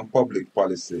look for public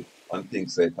policy and think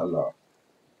say it's a law.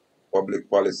 Public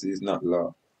policy is not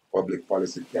law. Public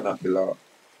policy cannot be law.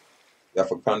 You have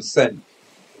to consent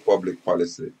to public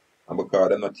policy. And because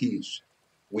they don't teach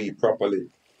we properly,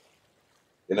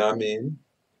 you know what I mean?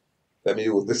 Them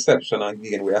use deception and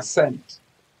gain we assent.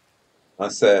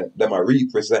 And say them a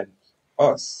represent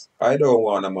us. I don't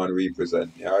want a man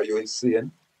represent me. Are you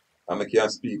insane? And I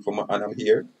can't speak for my and I'm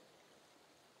here.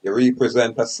 You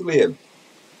represent a slave.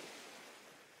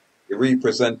 You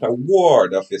represent a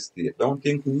ward of your state. Don't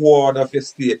think ward of your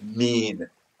state mean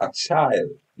a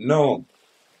child. No.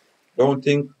 Don't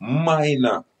think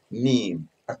minor mean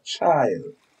a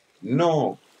child.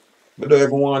 No. I don't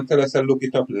even want to tell us to look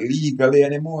it up legally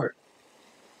anymore.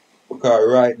 Because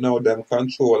right now them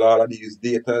control all of these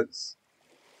datas.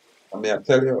 I mean, I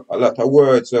tell you, a lot of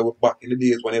words were back in the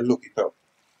days when you look it up.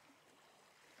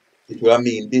 It will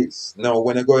mean this. Now,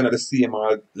 when you go into the same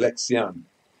lexion,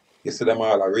 you see them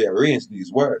all rearrange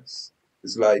these words.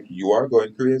 It's like you are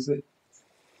going crazy.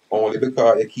 Only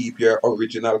because you keep your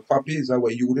original copies of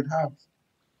what you would have.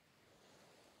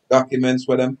 Documents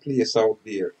were them place out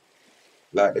there,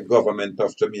 like the government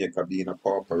of Jamaica being a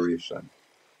corporation.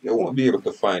 You won't be able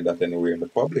to find that anywhere in the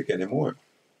public anymore.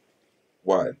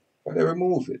 Why? Because they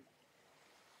remove it.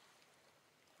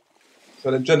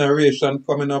 So the generation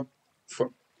coming up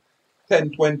for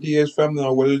 10, 20 years from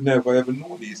now will never ever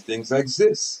know these things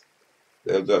exist.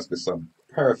 They'll just be some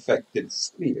perfected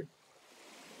slave.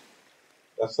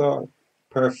 That's all.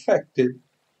 Perfected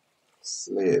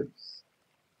slaves.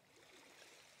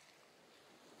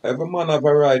 Every man have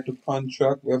a right to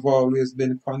contract. We've always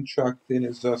been contracting.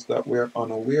 It's just that we're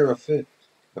unaware of it.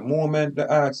 The moment they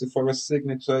ask you for a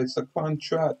signature, it's a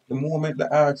contract. The moment they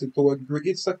ask you to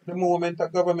agree, the moment a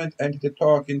government entity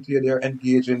talking to you, they're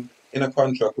engaging in a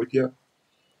contract with you.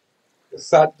 The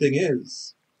sad thing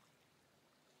is,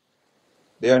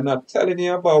 they are not telling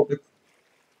you about the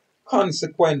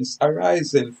consequence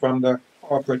arising from the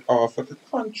corporate offer to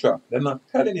contract. They're not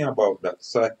telling you about that.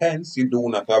 So hence you do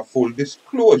not have full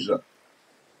disclosure.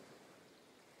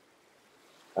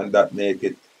 And that make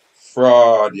it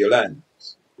fraudulent.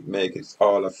 It make it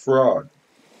all a fraud.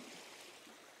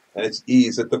 And it's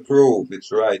easy to prove.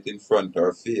 It's right in front of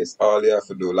our face. All you have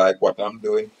to do, like what I'm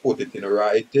doing, put it in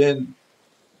writing.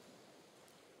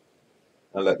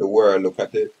 and let the world look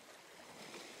at it.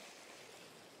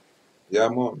 Yeah,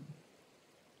 man.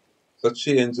 So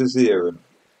change is here,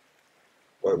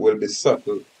 but it will be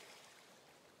subtle.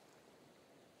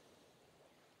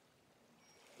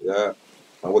 Yeah.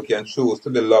 And we can choose to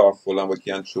be lawful and we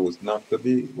can choose not to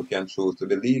be. We can choose to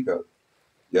be legal.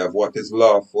 You have what is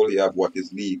lawful, you have what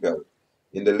is legal.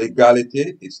 In the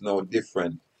legality, it's no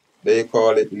different. They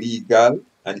call it legal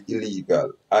and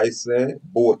illegal. I say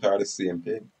both are the same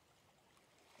thing.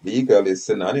 Legal is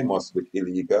synonymous with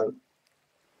illegal.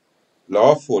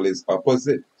 Lawful is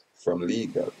opposite from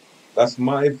legal. That's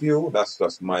my view, that's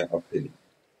just my opinion.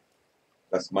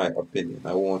 That's my opinion.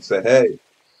 I won't say, hey,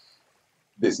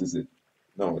 this is it.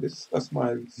 No, that's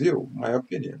my view, my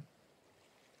opinion.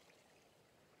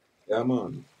 Yeah,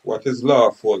 man. What is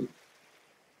lawful,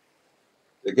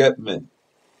 you get me,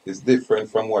 is different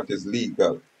from what is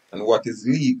legal. And what is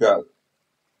legal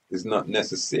is not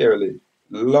necessarily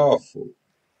lawful.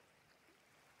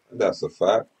 That's a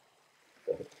fact.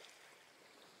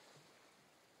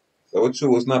 So we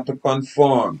choose not to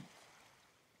conform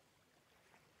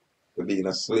to being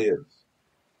a slave.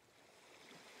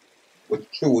 We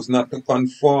choose not to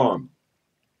conform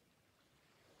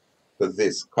to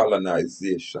this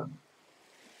colonization.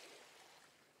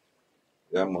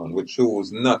 Yeah, man. We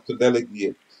choose not to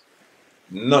delegate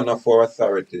none of our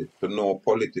authority to no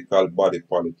political body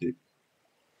politic,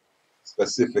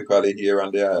 specifically here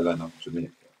on the island of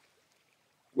Jamaica,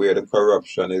 where the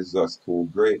corruption is just too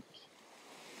great.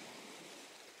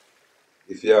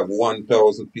 If you have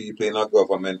 1,000 people in a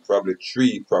government, probably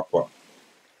 3 proper,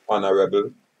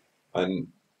 honorable, and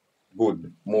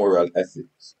good moral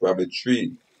ethics, probably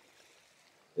 3,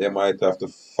 you might have to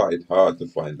fight hard to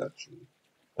find that 3.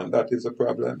 And that is a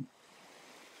problem.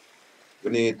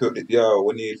 We need to, yeah,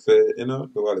 we need to,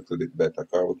 do a little bit better,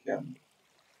 because we can.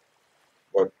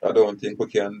 But I don't think we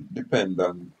can depend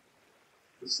on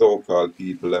the so-called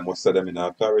people, and most of them in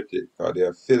authority, because they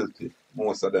are filthy.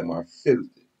 Most of them are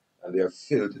filthy, and they are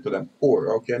filthy to them core.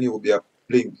 How can you be a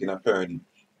blinking attorney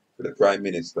to the Prime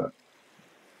Minister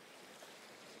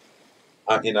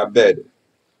and in a bed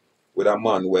with a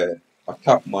man where a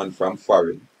top man from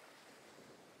foreign,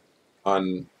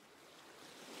 and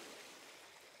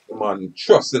the man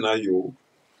trusting on you,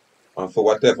 and for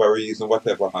whatever reason,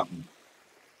 whatever happened,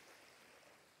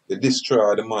 they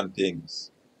destroy the man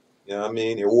things. You know what I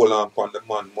mean? You hold on upon the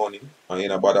man money and you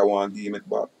know bother want to give him it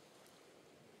back.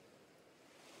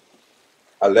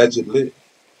 Allegedly.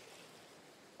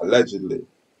 Allegedly.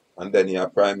 And then you're a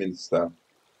prime minister,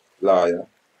 lawyer,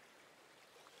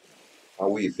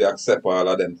 and we if you accept all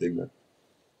of them things.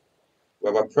 We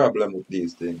have a problem with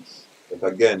these things.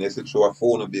 But again, it's through a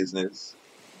phone business.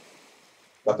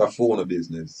 That a phone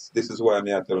business. This is why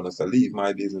I tell us to leave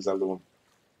my business alone.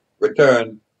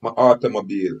 Return my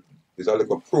automobile. It's a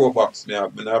little pro box me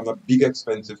have. I have a big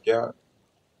expensive car.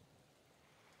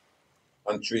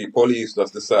 And 3 police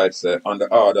just decide say on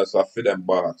the orders of them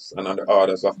boss and on the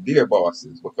orders of their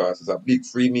bosses because it's a big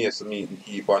Freemason meeting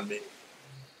keep on me.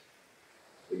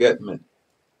 You get me?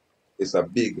 It's a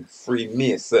big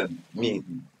Freemason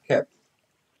meeting kept.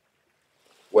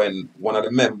 When one of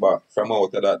the members from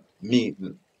out of that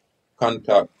meeting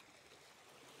contact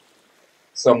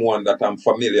someone that I'm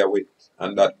familiar with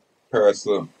and that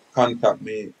person contact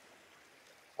me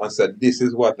and said this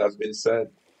is what has been said.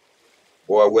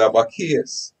 Or we have a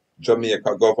case,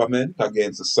 Jamaica government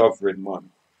against the sovereign man.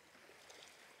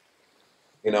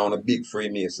 On a big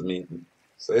Freemason meeting.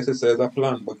 So this is a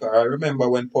plan because I remember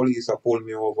when police pulled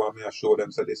me over and I showed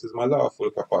them say this is my lawful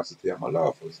capacity and my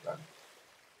lawful stand.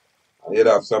 And you'd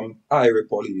have some Irish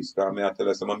police because I tell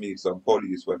us I meet some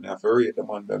police when I have to rate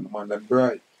them on them,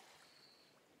 bright.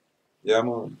 Yeah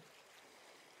man.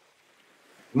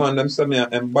 Man them say me I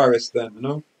embarrass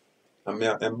them, and me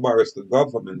I embarrass the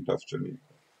government of Jamaica.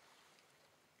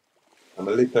 And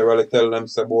I literally tell them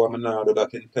say boy I'm not do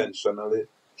that intentionally,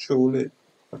 truly.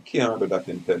 I can't do that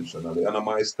intentionally. And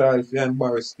my style if you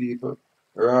embarrass people.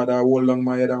 Rather hold on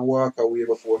my head and walk away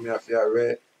before me have to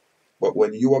arrest. But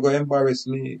when you are going to embarrass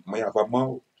me, I have a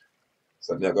mouth.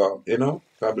 So I go,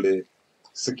 probably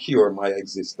secure my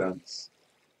existence.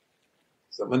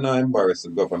 So I'm not embarrass the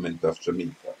government of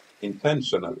Jamaica.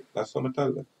 Intentionally. That's what I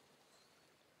tell them.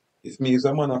 If me as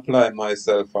a man apply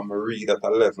myself and I read at a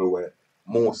level where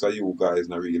most of you guys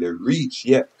not really reach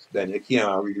yet, then you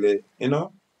can't really,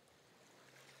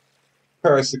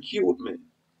 persecute me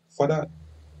for that.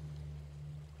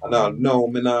 And I'll know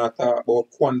me not talk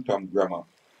about quantum grammar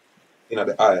in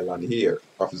the island here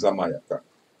of Jamaica,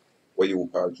 where you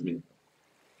call Jamaica.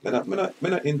 Me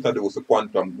not introduce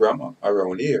quantum grammar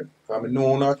around here. Because I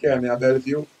know not care me a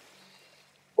Bellevue.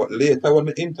 But later when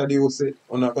we introduce it,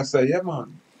 we're not gonna say, yeah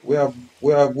man, we have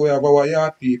our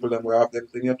yard people and we have them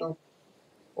thing yet up.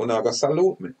 We're not gonna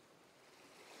salute me.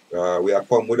 We are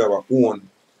come with our own,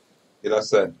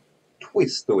 say,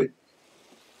 twist to it.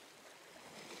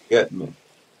 Get me?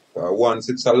 Once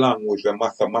it's a language we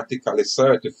mathematically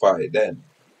certified, then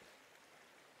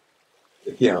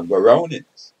you can't go around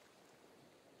it.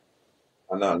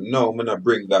 And now I'm gonna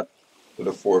bring that to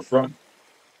the forefront.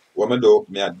 What I do,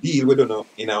 I deal with it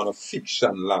in a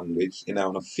fiction language, in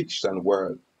a fiction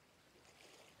world.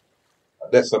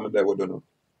 That's something that we do know.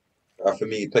 For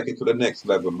me, take it to the next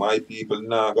level. My people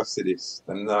now go see this,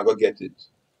 and now go get it.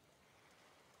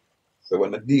 So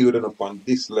when I deal with it upon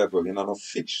this level, in a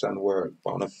fiction world,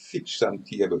 on a fiction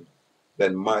table,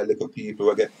 then my little people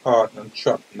will get caught and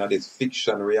trapped in this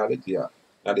fiction reality,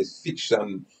 in this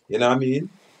fiction, you know what I mean?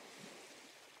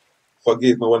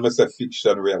 Forgive me when I say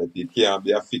fiction reality. It can't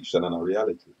be a fiction and a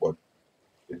reality, but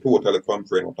you totally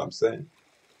comprehend what I'm saying.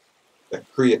 They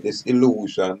create this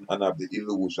illusion and have the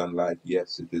illusion like,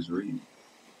 yes, it is real.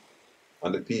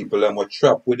 And the people that were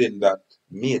trapped within that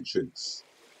matrix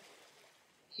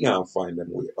can't find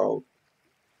them way out.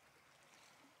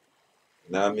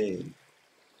 You know what I mean?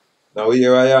 Now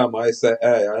here I am, I say,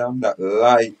 hey, I am that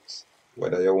light,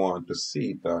 whether you want to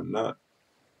see it or not.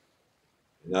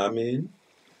 You know what I mean?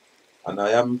 And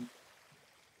I am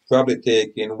probably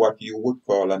taking what you would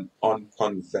call an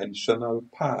unconventional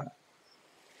path.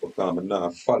 Because I'm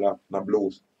not follow the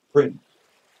blueprint.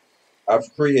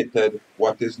 I've created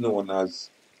what is known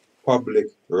as public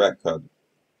record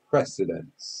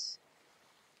precedents.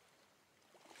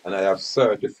 And I have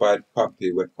certified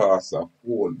copy which costs a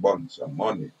whole bunch of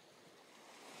money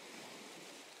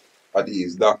for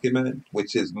these documents,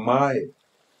 which is my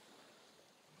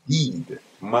deed,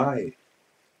 my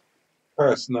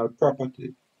personal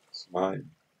property. It's mine.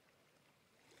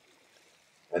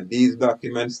 And these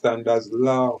documents stand as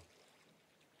law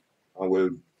and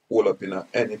will hold up in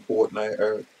any port in the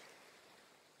earth.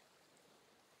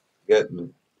 Get me?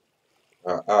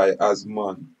 I, as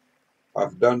man,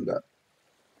 have done that.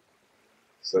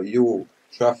 So you,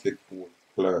 traffic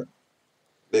clerk,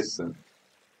 listen.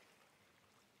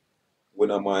 We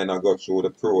don't mind I go through the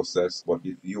process, but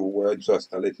if you were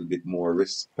just a little bit more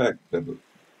respectable,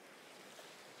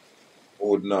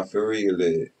 would not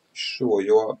really show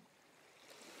you up.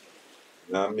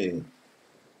 You know what I mean?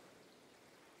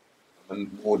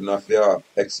 And would not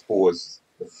expose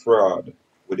the fraud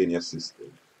within your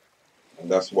system. And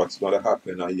that's what's going to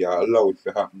happen, and you allow it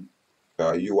to happen.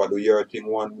 Because you are doing your thing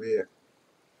one way,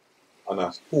 and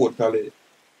I totally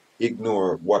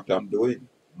ignore what I'm doing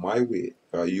my way.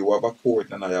 Because you have a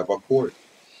court and I have a court.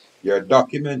 Your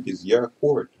document is your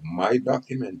court. My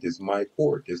document is my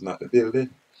court. It's not the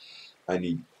building. I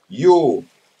need you,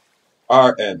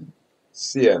 RN,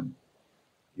 CM.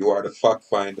 You are the fact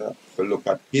finder to look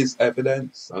at his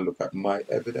evidence and look at my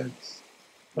evidence.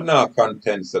 I'm not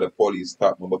content that the police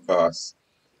stop me because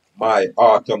my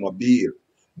automobile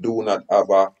do not have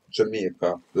a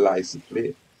Jamaica license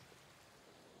plate.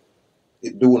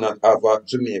 It do not have a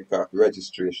Jamaica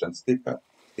registration sticker.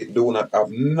 It do not have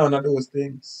none of those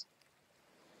things.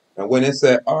 And when they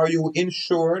say, are you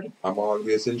insured? I'm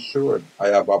always insured. I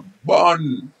have a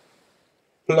bond.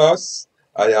 Plus,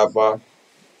 I have a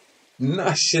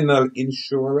national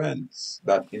insurance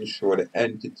that insure the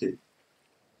entity.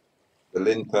 The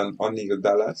Linton O'Neill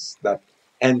Dallas, that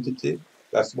entity,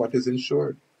 that's what is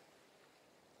insured.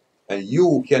 And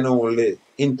you can only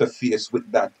interface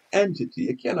with that entity.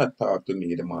 You cannot talk to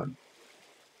me, the man.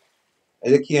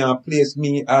 And you can't place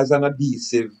me as an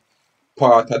adhesive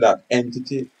part of that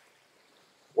entity.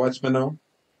 Watch me now.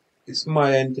 It's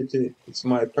my entity. It's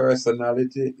my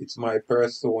personality. It's my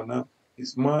persona.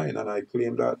 It's mine, and I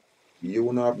claim that you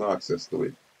don't have no access to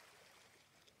it.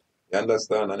 You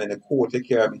understand? And then the court take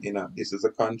care of me in this is a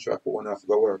contract we have to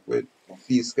go work with. A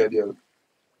fee schedule.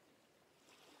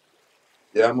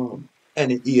 Yeah, man.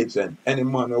 Any agent, any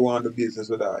man who want to do business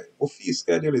with I, what fee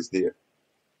schedule is there?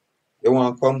 You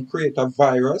want to come create a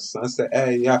virus and say,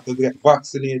 hey, you have to get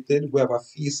vaccinated, we have a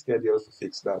fee schedule to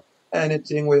fix that.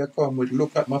 Anything where you come with,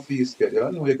 look at my fee schedule.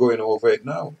 I know you're going over it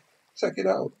now. Check it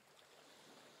out.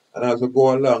 And as we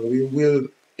go along, we will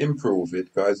improve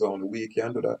it because only we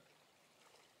can do that.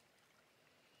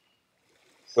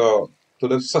 So, to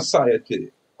the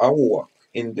society, Ahuuakh,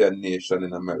 Indian nation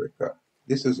in America,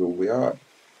 this is who we are.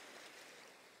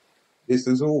 This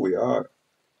is who we are.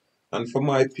 And for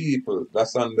my people,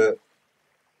 that's on the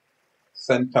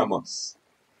St. Thomas,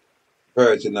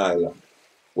 Virgin Island,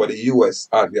 where the US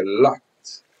have you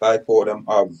locked, like how them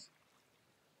have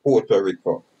Puerto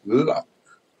Rico, locked.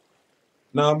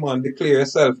 Now, man, declare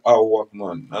yourself Ahuuakh,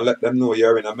 man, and let them know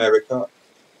you're in America.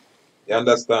 You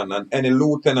understand? And any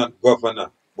lieutenant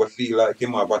governor will feel like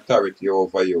him have authority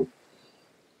over you.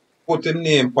 Put him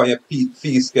name on your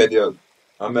fee schedule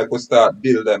and make us start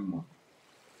build them, man.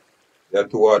 You're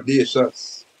too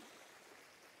audacious.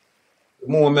 The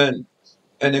moment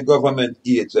any government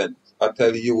agent I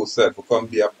tell you yourself to come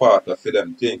be a part of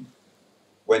them thing,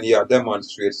 when you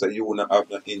demonstrate so you don't have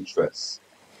no interest.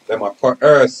 Them are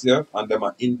coerce you and them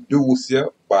are induce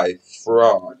you by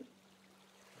fraud.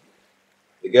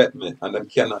 You get me? And them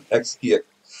cannot escape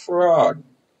fraud.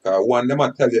 Because one them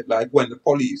I tell you like when the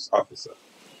police officer,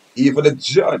 even the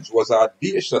judge was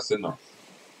audacious enough.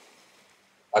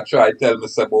 I try to tell me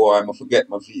say boy I'm forget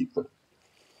my vehicle.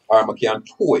 Or I can't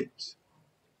tow it.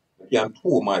 I can't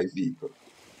tow my vehicle.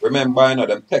 Remember I know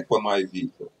them take for my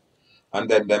vehicle. And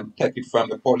then them take it from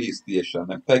the police station.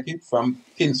 Them take it from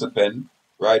Kinsupen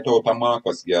right out of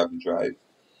Marcus Garden Drive.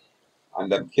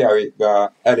 And them carry it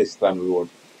to Elliston Road.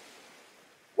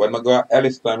 When I go to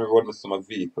Elliston Road, I see my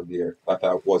vehicle there.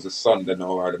 That was a Sunday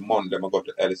now or the Monday, I go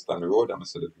to Elliston Road and I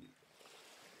see the vehicle.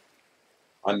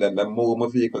 And then they move my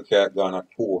vehicle car gone at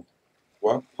 2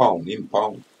 what? Pound, in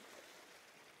pound.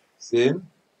 See?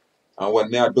 And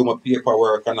when I do my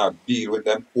paperwork and I deal with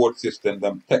them court system,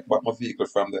 them take back my vehicle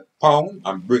from the pound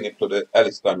and bring it to the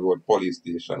Elliston Road police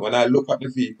station. When I look at the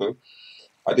vehicle,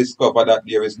 I discover that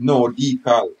there is no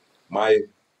decal. My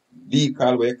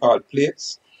decal, we call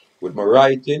plates, with my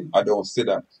writing, I don't see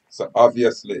that. So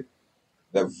obviously,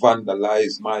 they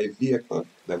vandalized my vehicle,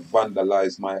 they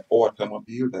vandalized my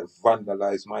automobile, they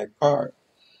vandalized my car.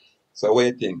 So what do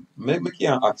you think? Me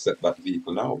can't accept that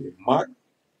vehicle now. You mad?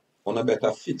 I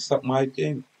better fix up my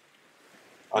thing.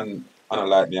 And I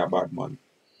like me a bad man.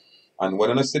 And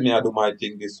when I see me I do my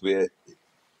thing this way,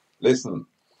 listen,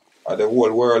 the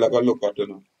whole world I go look at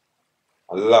you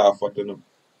and laugh at you.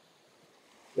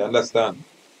 You understand?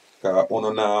 Because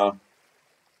you not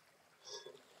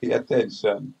pay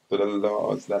attention to the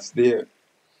laws that's there.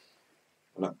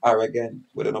 You're not arrogant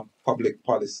with no public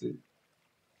policy.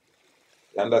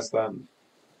 You understand?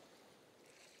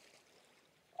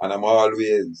 And I'm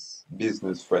always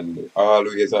business friendly.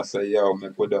 Always I say, yo, me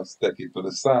could just take it to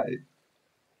the side.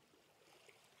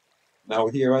 Now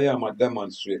here I am, I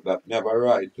demonstrate that me have a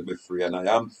right to be free, and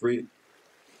I am free.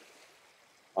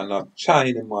 And not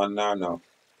China man nor no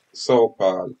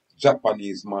so-called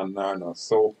Japanese man nor no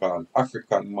so-called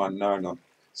African man nor no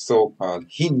so-called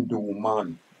Hindu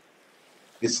man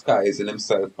disguising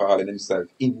himself, calling himself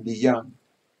Indian.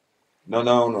 No,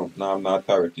 have no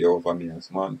authority over me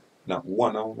as man. Not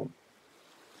one of them.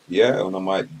 Yeah, on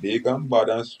might big and bad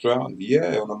and strong.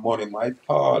 Yeah, on the money might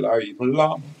tall or even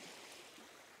long.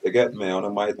 You get me?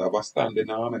 On might have a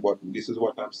standing army, but this is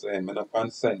what I'm saying. Me not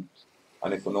consent.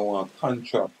 And if you don't want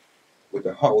contract with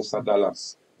the House of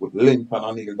Dallas, with Lincoln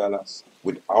and Neil Dallas,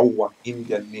 with our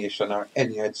Indian Nation or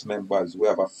any of its members, we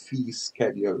have a fee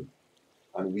schedule.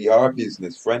 And we are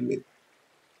business friendly.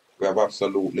 We have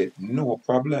absolutely no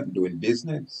problem doing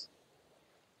business.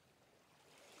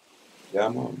 Yeah,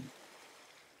 man.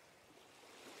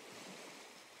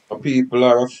 And people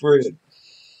are afraid.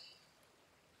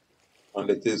 And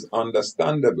it is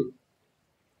understandable.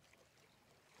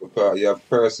 Because you have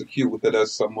persecuted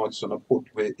us so much and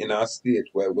put me in a state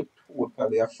where we're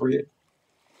totally afraid.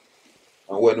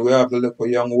 And when we have the little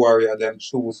young warrior, them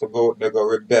choose to go out, they go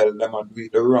rebel, them and do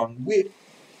it the wrong way.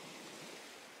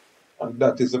 And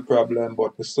that is a problem,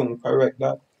 but we soon correct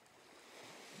that.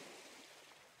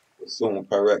 We soon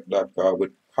correct that because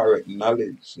with correct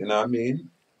knowledge, you know what I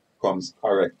mean, comes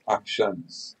correct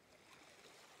actions.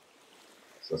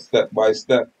 So step by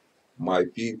step, my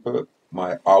people,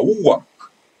 my Ahuuakh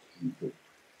people,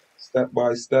 step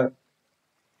by step,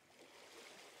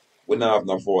 we don't have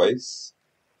no voice,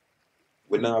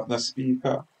 we don't have no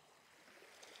speaker.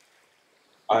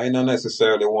 I don't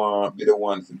necessarily want to be the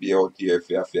one to be out here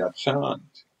if you chant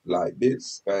like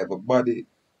this. Everybody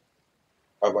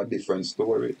have a different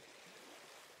story.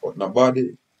 But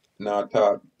nobody not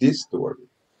talk this story.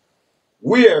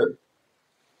 Where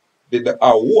did the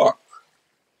Ahuuakh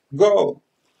go?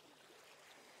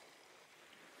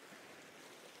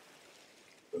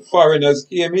 The foreigners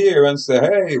came here and said,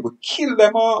 hey, we kill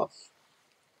them off.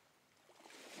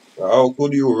 So how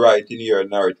could you write in your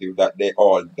narrative that they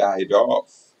all died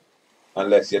off?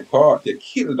 Unless you thought you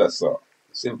killed us all.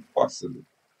 It's impossible.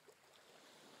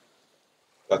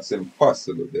 That's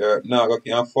impossible. They're not going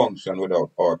to function without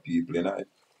our people, you know.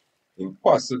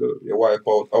 Impossible. You wipe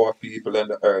out our people and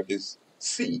the earth is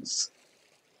cease.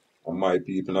 And my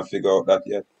people not figure out that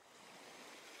yet.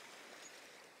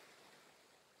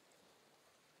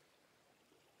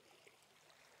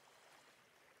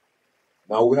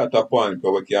 Now we're at a point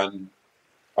where we can,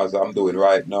 as I'm doing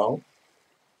right now,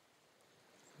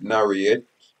 narrate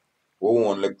our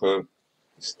own little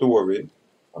story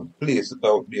and place it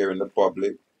out there in the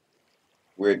public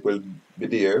where it will be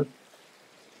there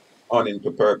on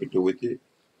into perpetuity.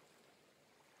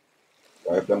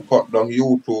 If them cut down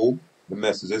YouTube, the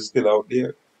message is still out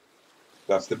there.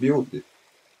 That's the beauty.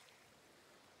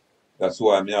 That's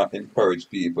why I encourage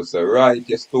people say, write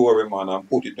your story, man, and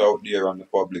put it out there on the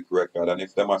public record. And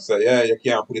if them say, yeah, you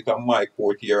can't put it on my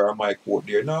court here or my court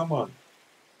there, no, man.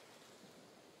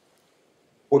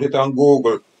 Put it on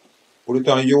Google, put it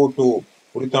on YouTube,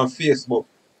 put it on Facebook,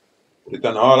 put it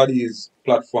on all of these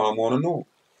platforms, want to know.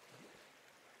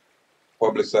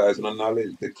 Publicize the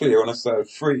knowledge, declare on yourself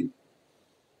free.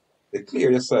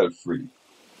 Declare yourself free.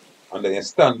 And then you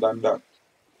stand on that.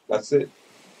 That's it.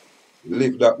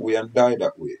 Live that way and die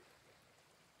that way.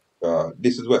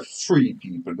 This is what free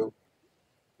people do.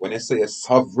 When they say you're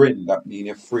sovereign, that means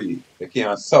you're free. You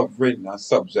can't sovereign and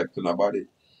subject to nobody.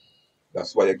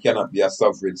 That's why you cannot be a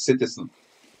sovereign citizen.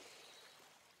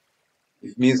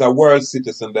 If me is a world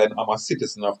citizen, then I'm a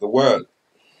citizen of the world.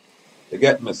 You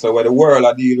get me? So when the world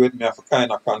I deal with me, I have to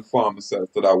kind of conform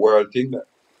myself to that world thing there.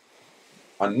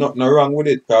 And nothing wrong with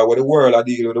it, because when the world I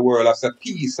deal with, the world I say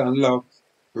peace and love.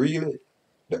 Really?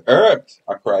 The earth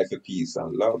I cry for peace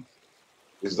and love.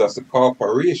 It's just a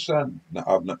corporation that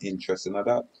have no interest in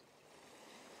that.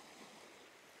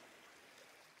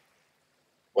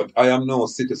 But I am no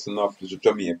citizen of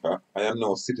Jamaica. I am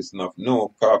no citizen of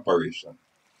no corporation.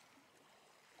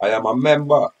 I am a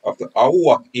member of the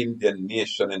Ahuuakh Indian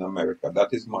nation in America.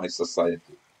 That is my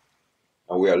society.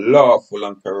 And we are lawful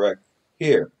and correct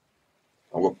here.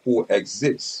 And we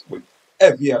coexist with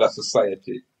every other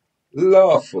society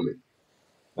lawfully,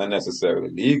 not necessarily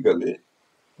legally,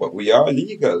 but we are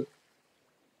legal.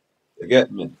 You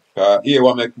get me? Here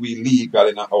what make we legal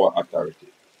in our authority.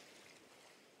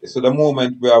 So the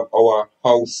moment we have our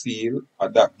house seal,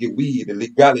 that give we the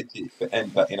legality to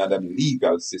enter in the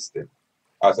legal system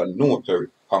as a notary.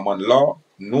 Common law,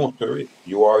 notary.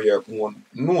 You are your own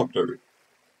notary.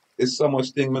 There's so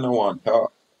much thing I don't want to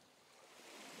talk.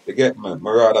 You get me? I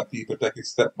rather people take it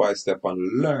step by step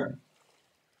and learn.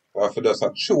 If it does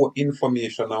a show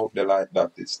information out there like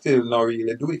that, it still not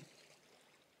really do it.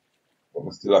 But I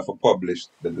still have to publish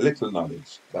the little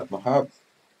knowledge that I have.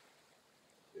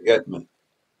 You get me?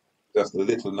 Just the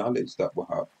little knowledge that we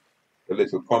have. The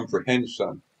little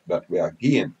comprehension that we are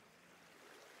gain.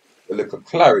 The little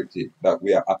clarity that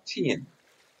we are attain.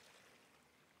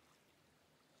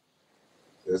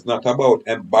 It's not about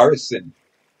embarrassing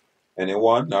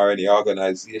anyone or any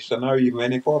organization or even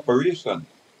any corporation.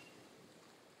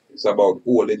 It's about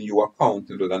holding you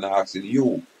accountable and asking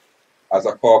you, as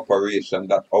a corporation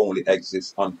that only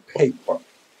exists on paper,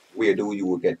 where do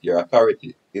you get your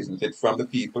authority? Isn't it from the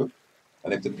people?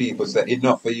 And if the people say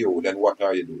enough for you, then what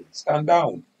are you doing? Stand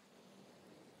down.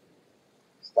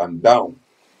 Stand down.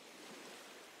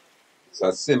 It's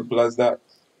as simple as that.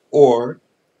 Or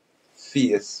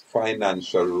face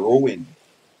financial ruin.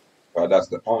 Because that's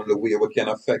the only way we can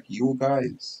affect you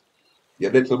guys.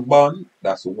 Your little bond,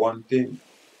 that's one thing.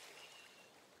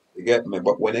 You get me?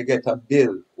 But when you get a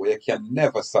bill where you can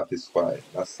never satisfy,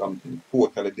 that's something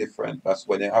totally different. That's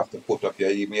when you have to put up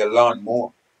even your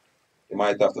lawnmower. You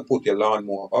might have to put your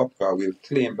lawnmower up because we'll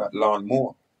claim that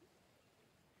lawnmower.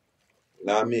 You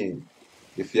know what I mean?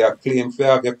 If you have claim for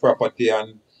have your property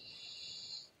and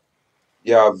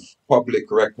you have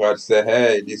public records say,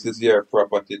 hey, this is your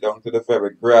property down to the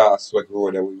very grass what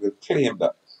grow there, we will claim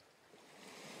that.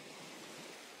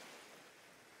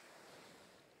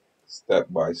 Step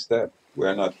by step.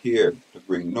 We're not here to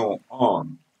bring no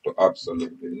harm to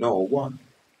absolutely no one.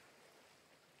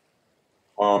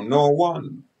 Harm no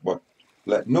one, but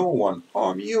let no one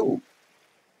harm you.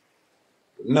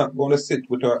 We're not going to sit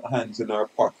with our hands in our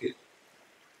pocket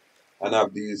and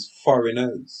have these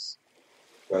foreigners.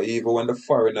 But even when the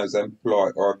foreigners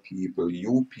employ our people,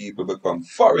 you people become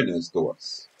foreigners to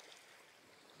us.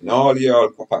 In all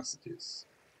your capacities.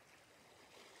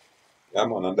 Yeah,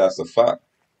 man, and that's a fact.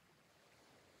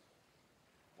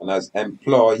 And as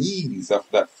employees of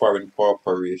that foreign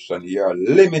corporation, you're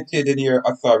limited in your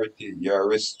authority. You're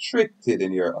restricted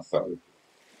in your authority.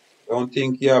 Don't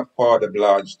think you have carte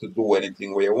blanche to do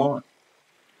anything where you want.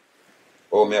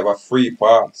 Oh, me have a free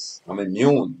pass. I'm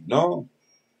immune. No.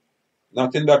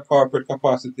 Not in that corporate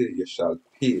capacity. You shall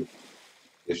pay.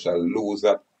 You shall lose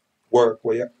that work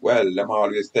where you, well, them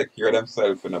always take care of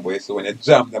themselves in a way. So when you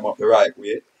jam them up the right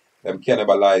way, them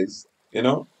cannibalize,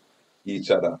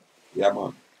 each other. Yeah,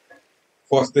 man.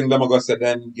 First thing them are gonna say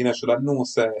then, should have known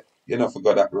say, you know,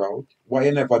 forgot that route. Why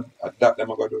you never adapt them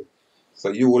are gonna do? So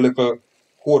you little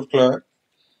court clerk,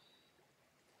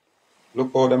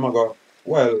 look how them go,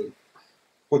 well,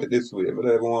 put it this way, but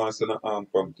everyone wants to harm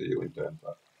come to you in terms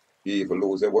of you even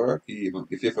lose your work, you even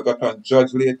if you forgot to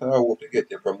judge later, I hope to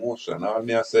get your promotion. All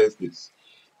me I say is this.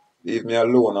 Leave me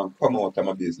alone and come out of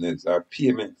my business or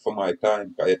pay me for my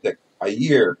time. Because it take a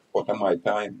year out of my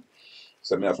time.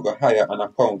 So I have to go hire an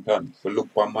accountant to look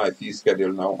on my fee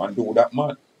schedule now and do that,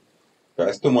 man.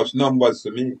 Because it's too much numbers to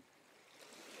me.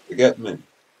 You get me?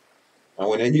 And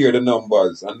when you hear the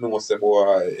numbers and know, say, boy,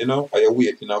 are you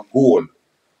waiting a goal?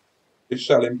 It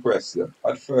shall impress you.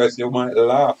 At first, you might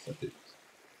laugh at it.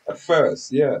 At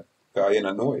first, yeah, because you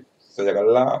don't know it. So you're going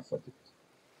to laugh at it.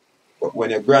 But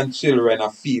when your grandchildren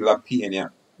feel a pain, yeah,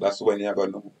 that's when you're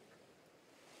going to know.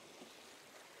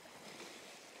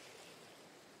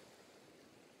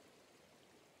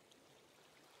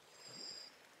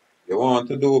 You want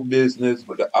to do business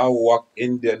with the Ahuuakh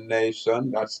Indian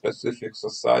nation, that specific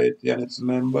society and its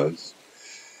members?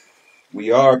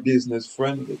 We are business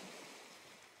friendly.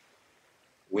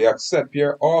 We accept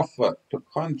your offer to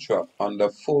contract under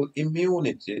full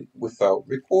immunity without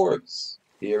recourse.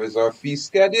 Here is our fee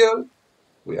schedule.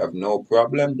 We have no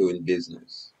problem doing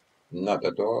business. Not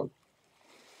at all.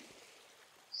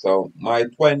 So my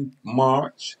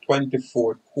March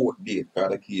 24th court date,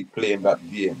 because I keep playing that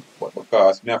game. But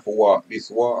because me have to walk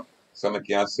this walk, so I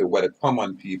can see where the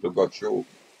common people go through.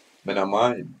 Me no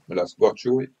mind. Me just go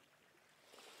through it.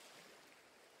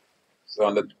 So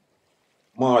on the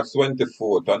March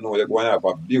 24th, I know you're going to have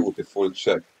a beautiful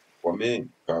check for me.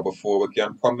 Because before we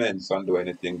can commence and do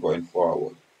anything going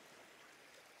forward,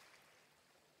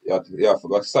 you have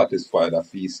to satisfy the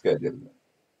fee schedule.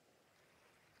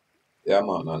 Yeah,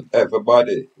 man. And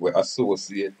everybody we're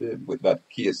associated with that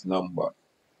case number.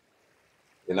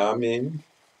 You know what I mean?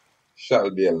 Shall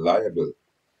be liable.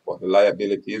 But the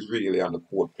liability is really on the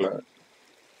court clerk.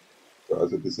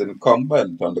 Because it is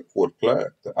incumbent on the court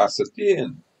clerk to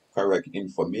ascertain correct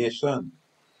information.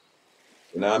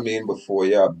 You know what I mean? Before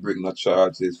you bring the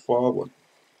charges forward.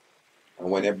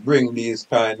 And when you bring these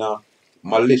kind of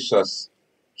malicious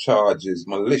charges,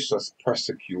 malicious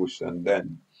persecution,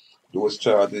 then those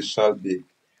charges shall be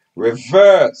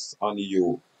reversed on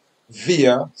you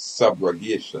via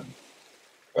subrogation.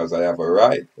 Because I have a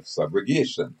right of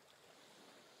subrogation.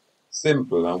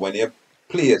 Simple. And when you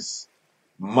place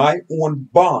my own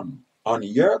bond on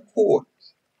your court,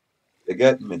 you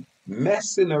get me?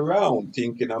 Messing around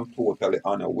thinking I'm totally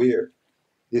unaware.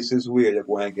 This is where you're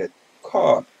going to get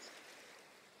caught.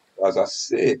 As I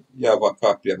say, you have a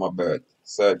copy of my birth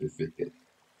certificate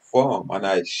form, and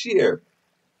I share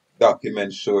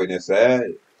documents showing you say,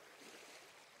 hey,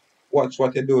 watch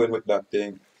what you're doing with that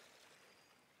thing.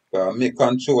 Me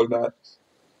control that.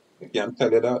 I can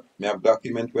tell you that. Me have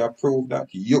document where I prove that.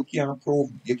 You can't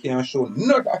prove, you can't show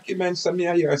no documents of me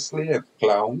are your slave,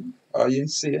 clown. Are you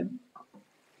insane?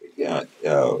 You can't,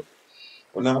 yo.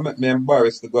 When I make me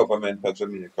embarrass the government of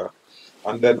Jamaica,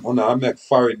 and then when I make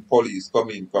foreign police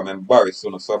come embarrass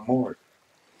on some more.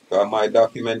 Because my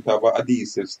document have a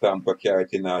adhesive stamp for carry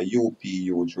it in a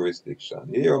UPU jurisdiction.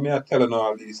 You hear me? I'm telling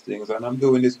all these things, and I'm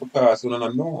doing this because you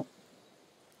don't know.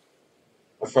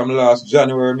 From last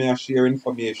January, me I share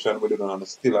information with you and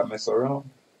still I mess around.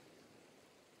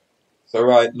 So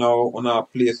right now, on our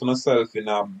place on ourselves in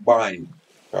a bind.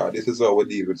 This is how we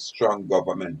deal with strong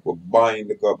government. We bind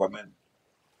the government.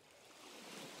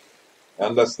 You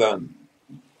understand?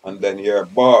 And then your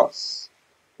boss,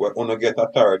 where you get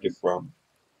authority from,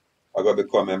 are going to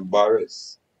become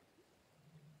embarrassed.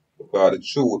 Because the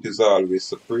truth is always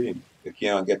supreme. You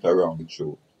can't get around the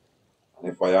truth. And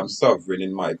if I am sovereign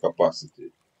in my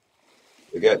capacity,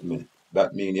 you get me?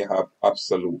 That means you have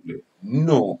absolutely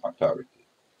no authority.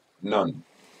 None.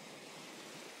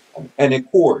 And any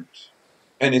court,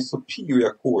 any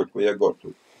superior court where you go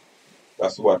to,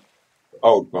 that's what the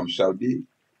outcome shall be.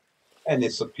 Any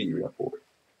superior court.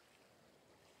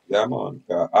 Yeah, man.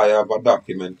 I have a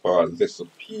document called the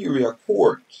Superior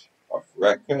Court of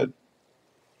Record.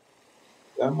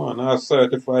 Yeah, man. I have a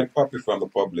certified copy from the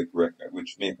public record,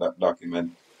 which make that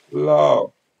document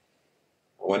law.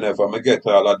 Whenever I get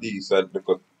all of these,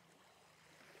 because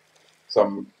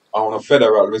some on a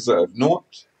Federal Reserve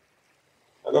note,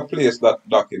 I go place that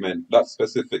document, that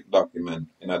specific document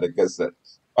in the Gazette.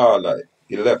 All like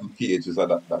 11 pages of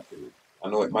that document. I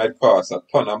know it might cost a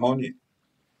ton of money,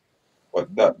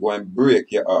 but that going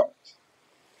break your heart.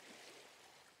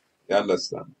 You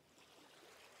understand?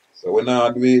 So we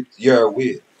not do it your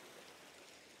way.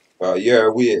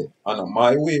 Your way and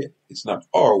my way, it's not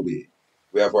our way.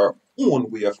 We have our own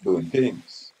way of doing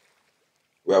things.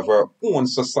 We have our own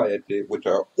society with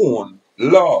our own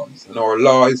laws. And our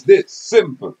law is this,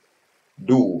 simple.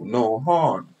 Do no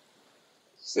harm.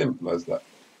 Simple as that.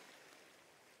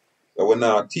 So we're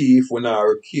not thief, we're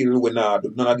not kill, we're not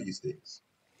do none of these things.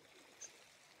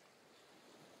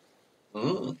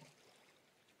 Mm.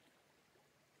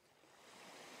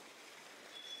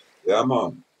 Yeah,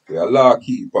 man. We're a law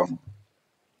keeper, man.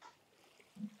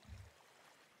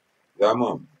 Yeah,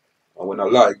 man. And we're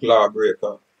not like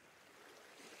lawbreaker.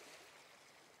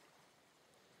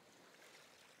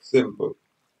 Simple.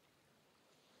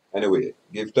 Anyway,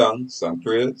 give thanks and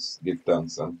praise. Give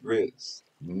thanks and praise.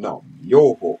 Nam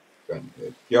yo ho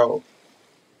renge kyo.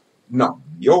 Nam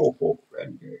yo ho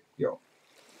renge kyo.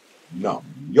 Nam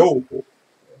yo ho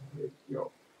renge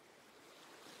kyo.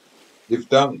 Give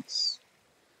thanks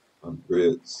and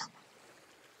praise.